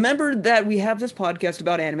we remembered that we have this podcast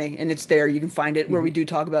about anime, and it's there. You can find it where we do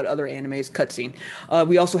talk about other animes, Cutscene.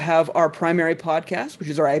 We also have our primary podcast, which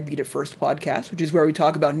is our I Beat It First podcast, which is where we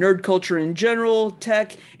talk about nerd culture in general,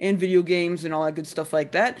 tech, and video games, and all that good stuff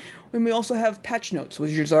like that. And we also have Patch Notes,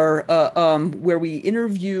 which is our where we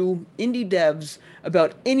interview indie devs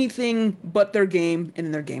about anything but their game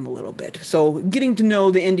and their game a little bit. So getting to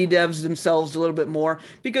know the indie devs themselves a little bit more,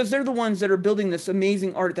 because they're the ones that are building this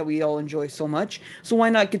amazing art that we all enjoy so much. So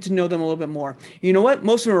why not get to know them a little bit more? You know what?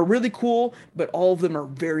 Most of them are really cool, but all of them are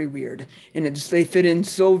very weird. And they fit in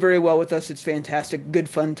so very well with us. It's fantastic. Good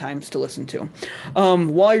fun times to listen to.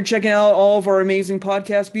 While you're checking out all of our amazing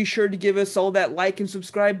podcasts, be sure to give us all that like and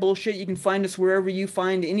subscribe bullshit. You can find us wherever you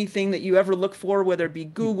find anything that you ever look for, whether it be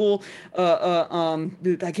Google, I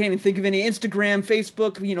can't even think of any, Instagram,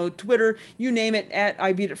 Facebook, Twitter, you name it, at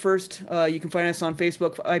I Beat It First. You can find us on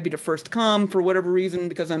Facebook, I Beat It First.com, for whatever reason,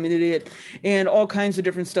 because I'm an idiot, and all kinds of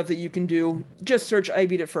different stuff that you can do. Just search I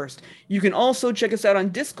Beat It First. You can also check us out on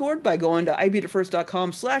Discord by going to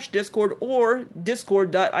ibeatitfirst.com/Discord or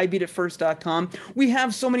discord.ibeatitfirst.com. We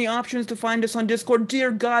have so many options to find us on Discord.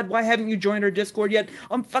 Dear God, why haven't you joined our Discord yet?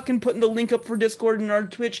 I'm fucking putting the link up for Discord and our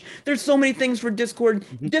Twitch. There's so many things for Discord.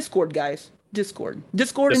 Discord, guys. Discord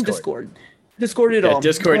and Discord it all.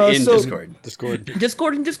 Discord in Discord. Discord.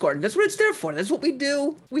 Discord and Discord. That's what it's there for. That's what we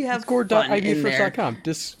do. We have fun in there. Discord.ibeatitfirst.com.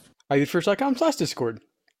 ibeatitfirst.com/Discord.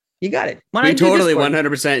 You got it. Why We not do totally Discord?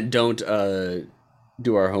 100% don't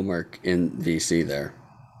do our homework in VC there.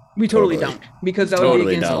 We totally Totally. don't, because that would be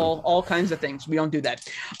Totally against don't. all kinds of things. We don't do that.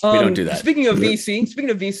 We don't do that. Speaking of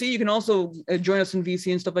VC, you can also join us in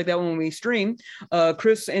VC and stuff like that when we stream.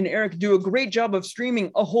 Chris and Eric do a great job of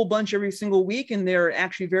streaming a whole bunch every single week, and they're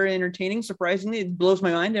actually very entertaining. Surprisingly, it blows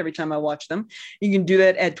my mind every time I watch them. You can do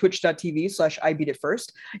that at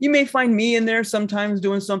twitch.tv/ibeatitfirst. You may find me in there sometimes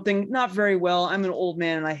doing something not very well. I'm an old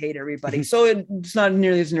man and I hate everybody, so it's not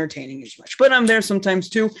nearly as entertaining as much. But I'm there sometimes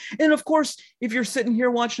too. And of course, if you're sitting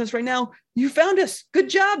here watching us right now, you found us. Good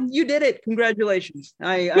job. You did it. Congratulations.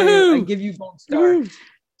 I give you gold star.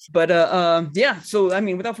 But yeah. So I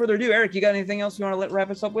mean, without further ado, Eric, you got anything else you want to wrap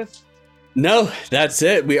us up with? No, that's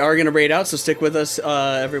it. We are gonna raid out, so stick with us,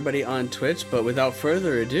 everybody on Twitch. But without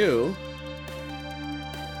further ado,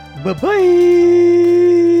 bye-bye.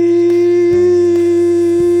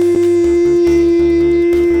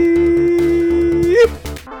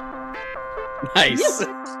 nice.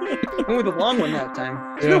 Went with a long one that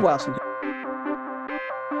time. It's been Yeah. a while since.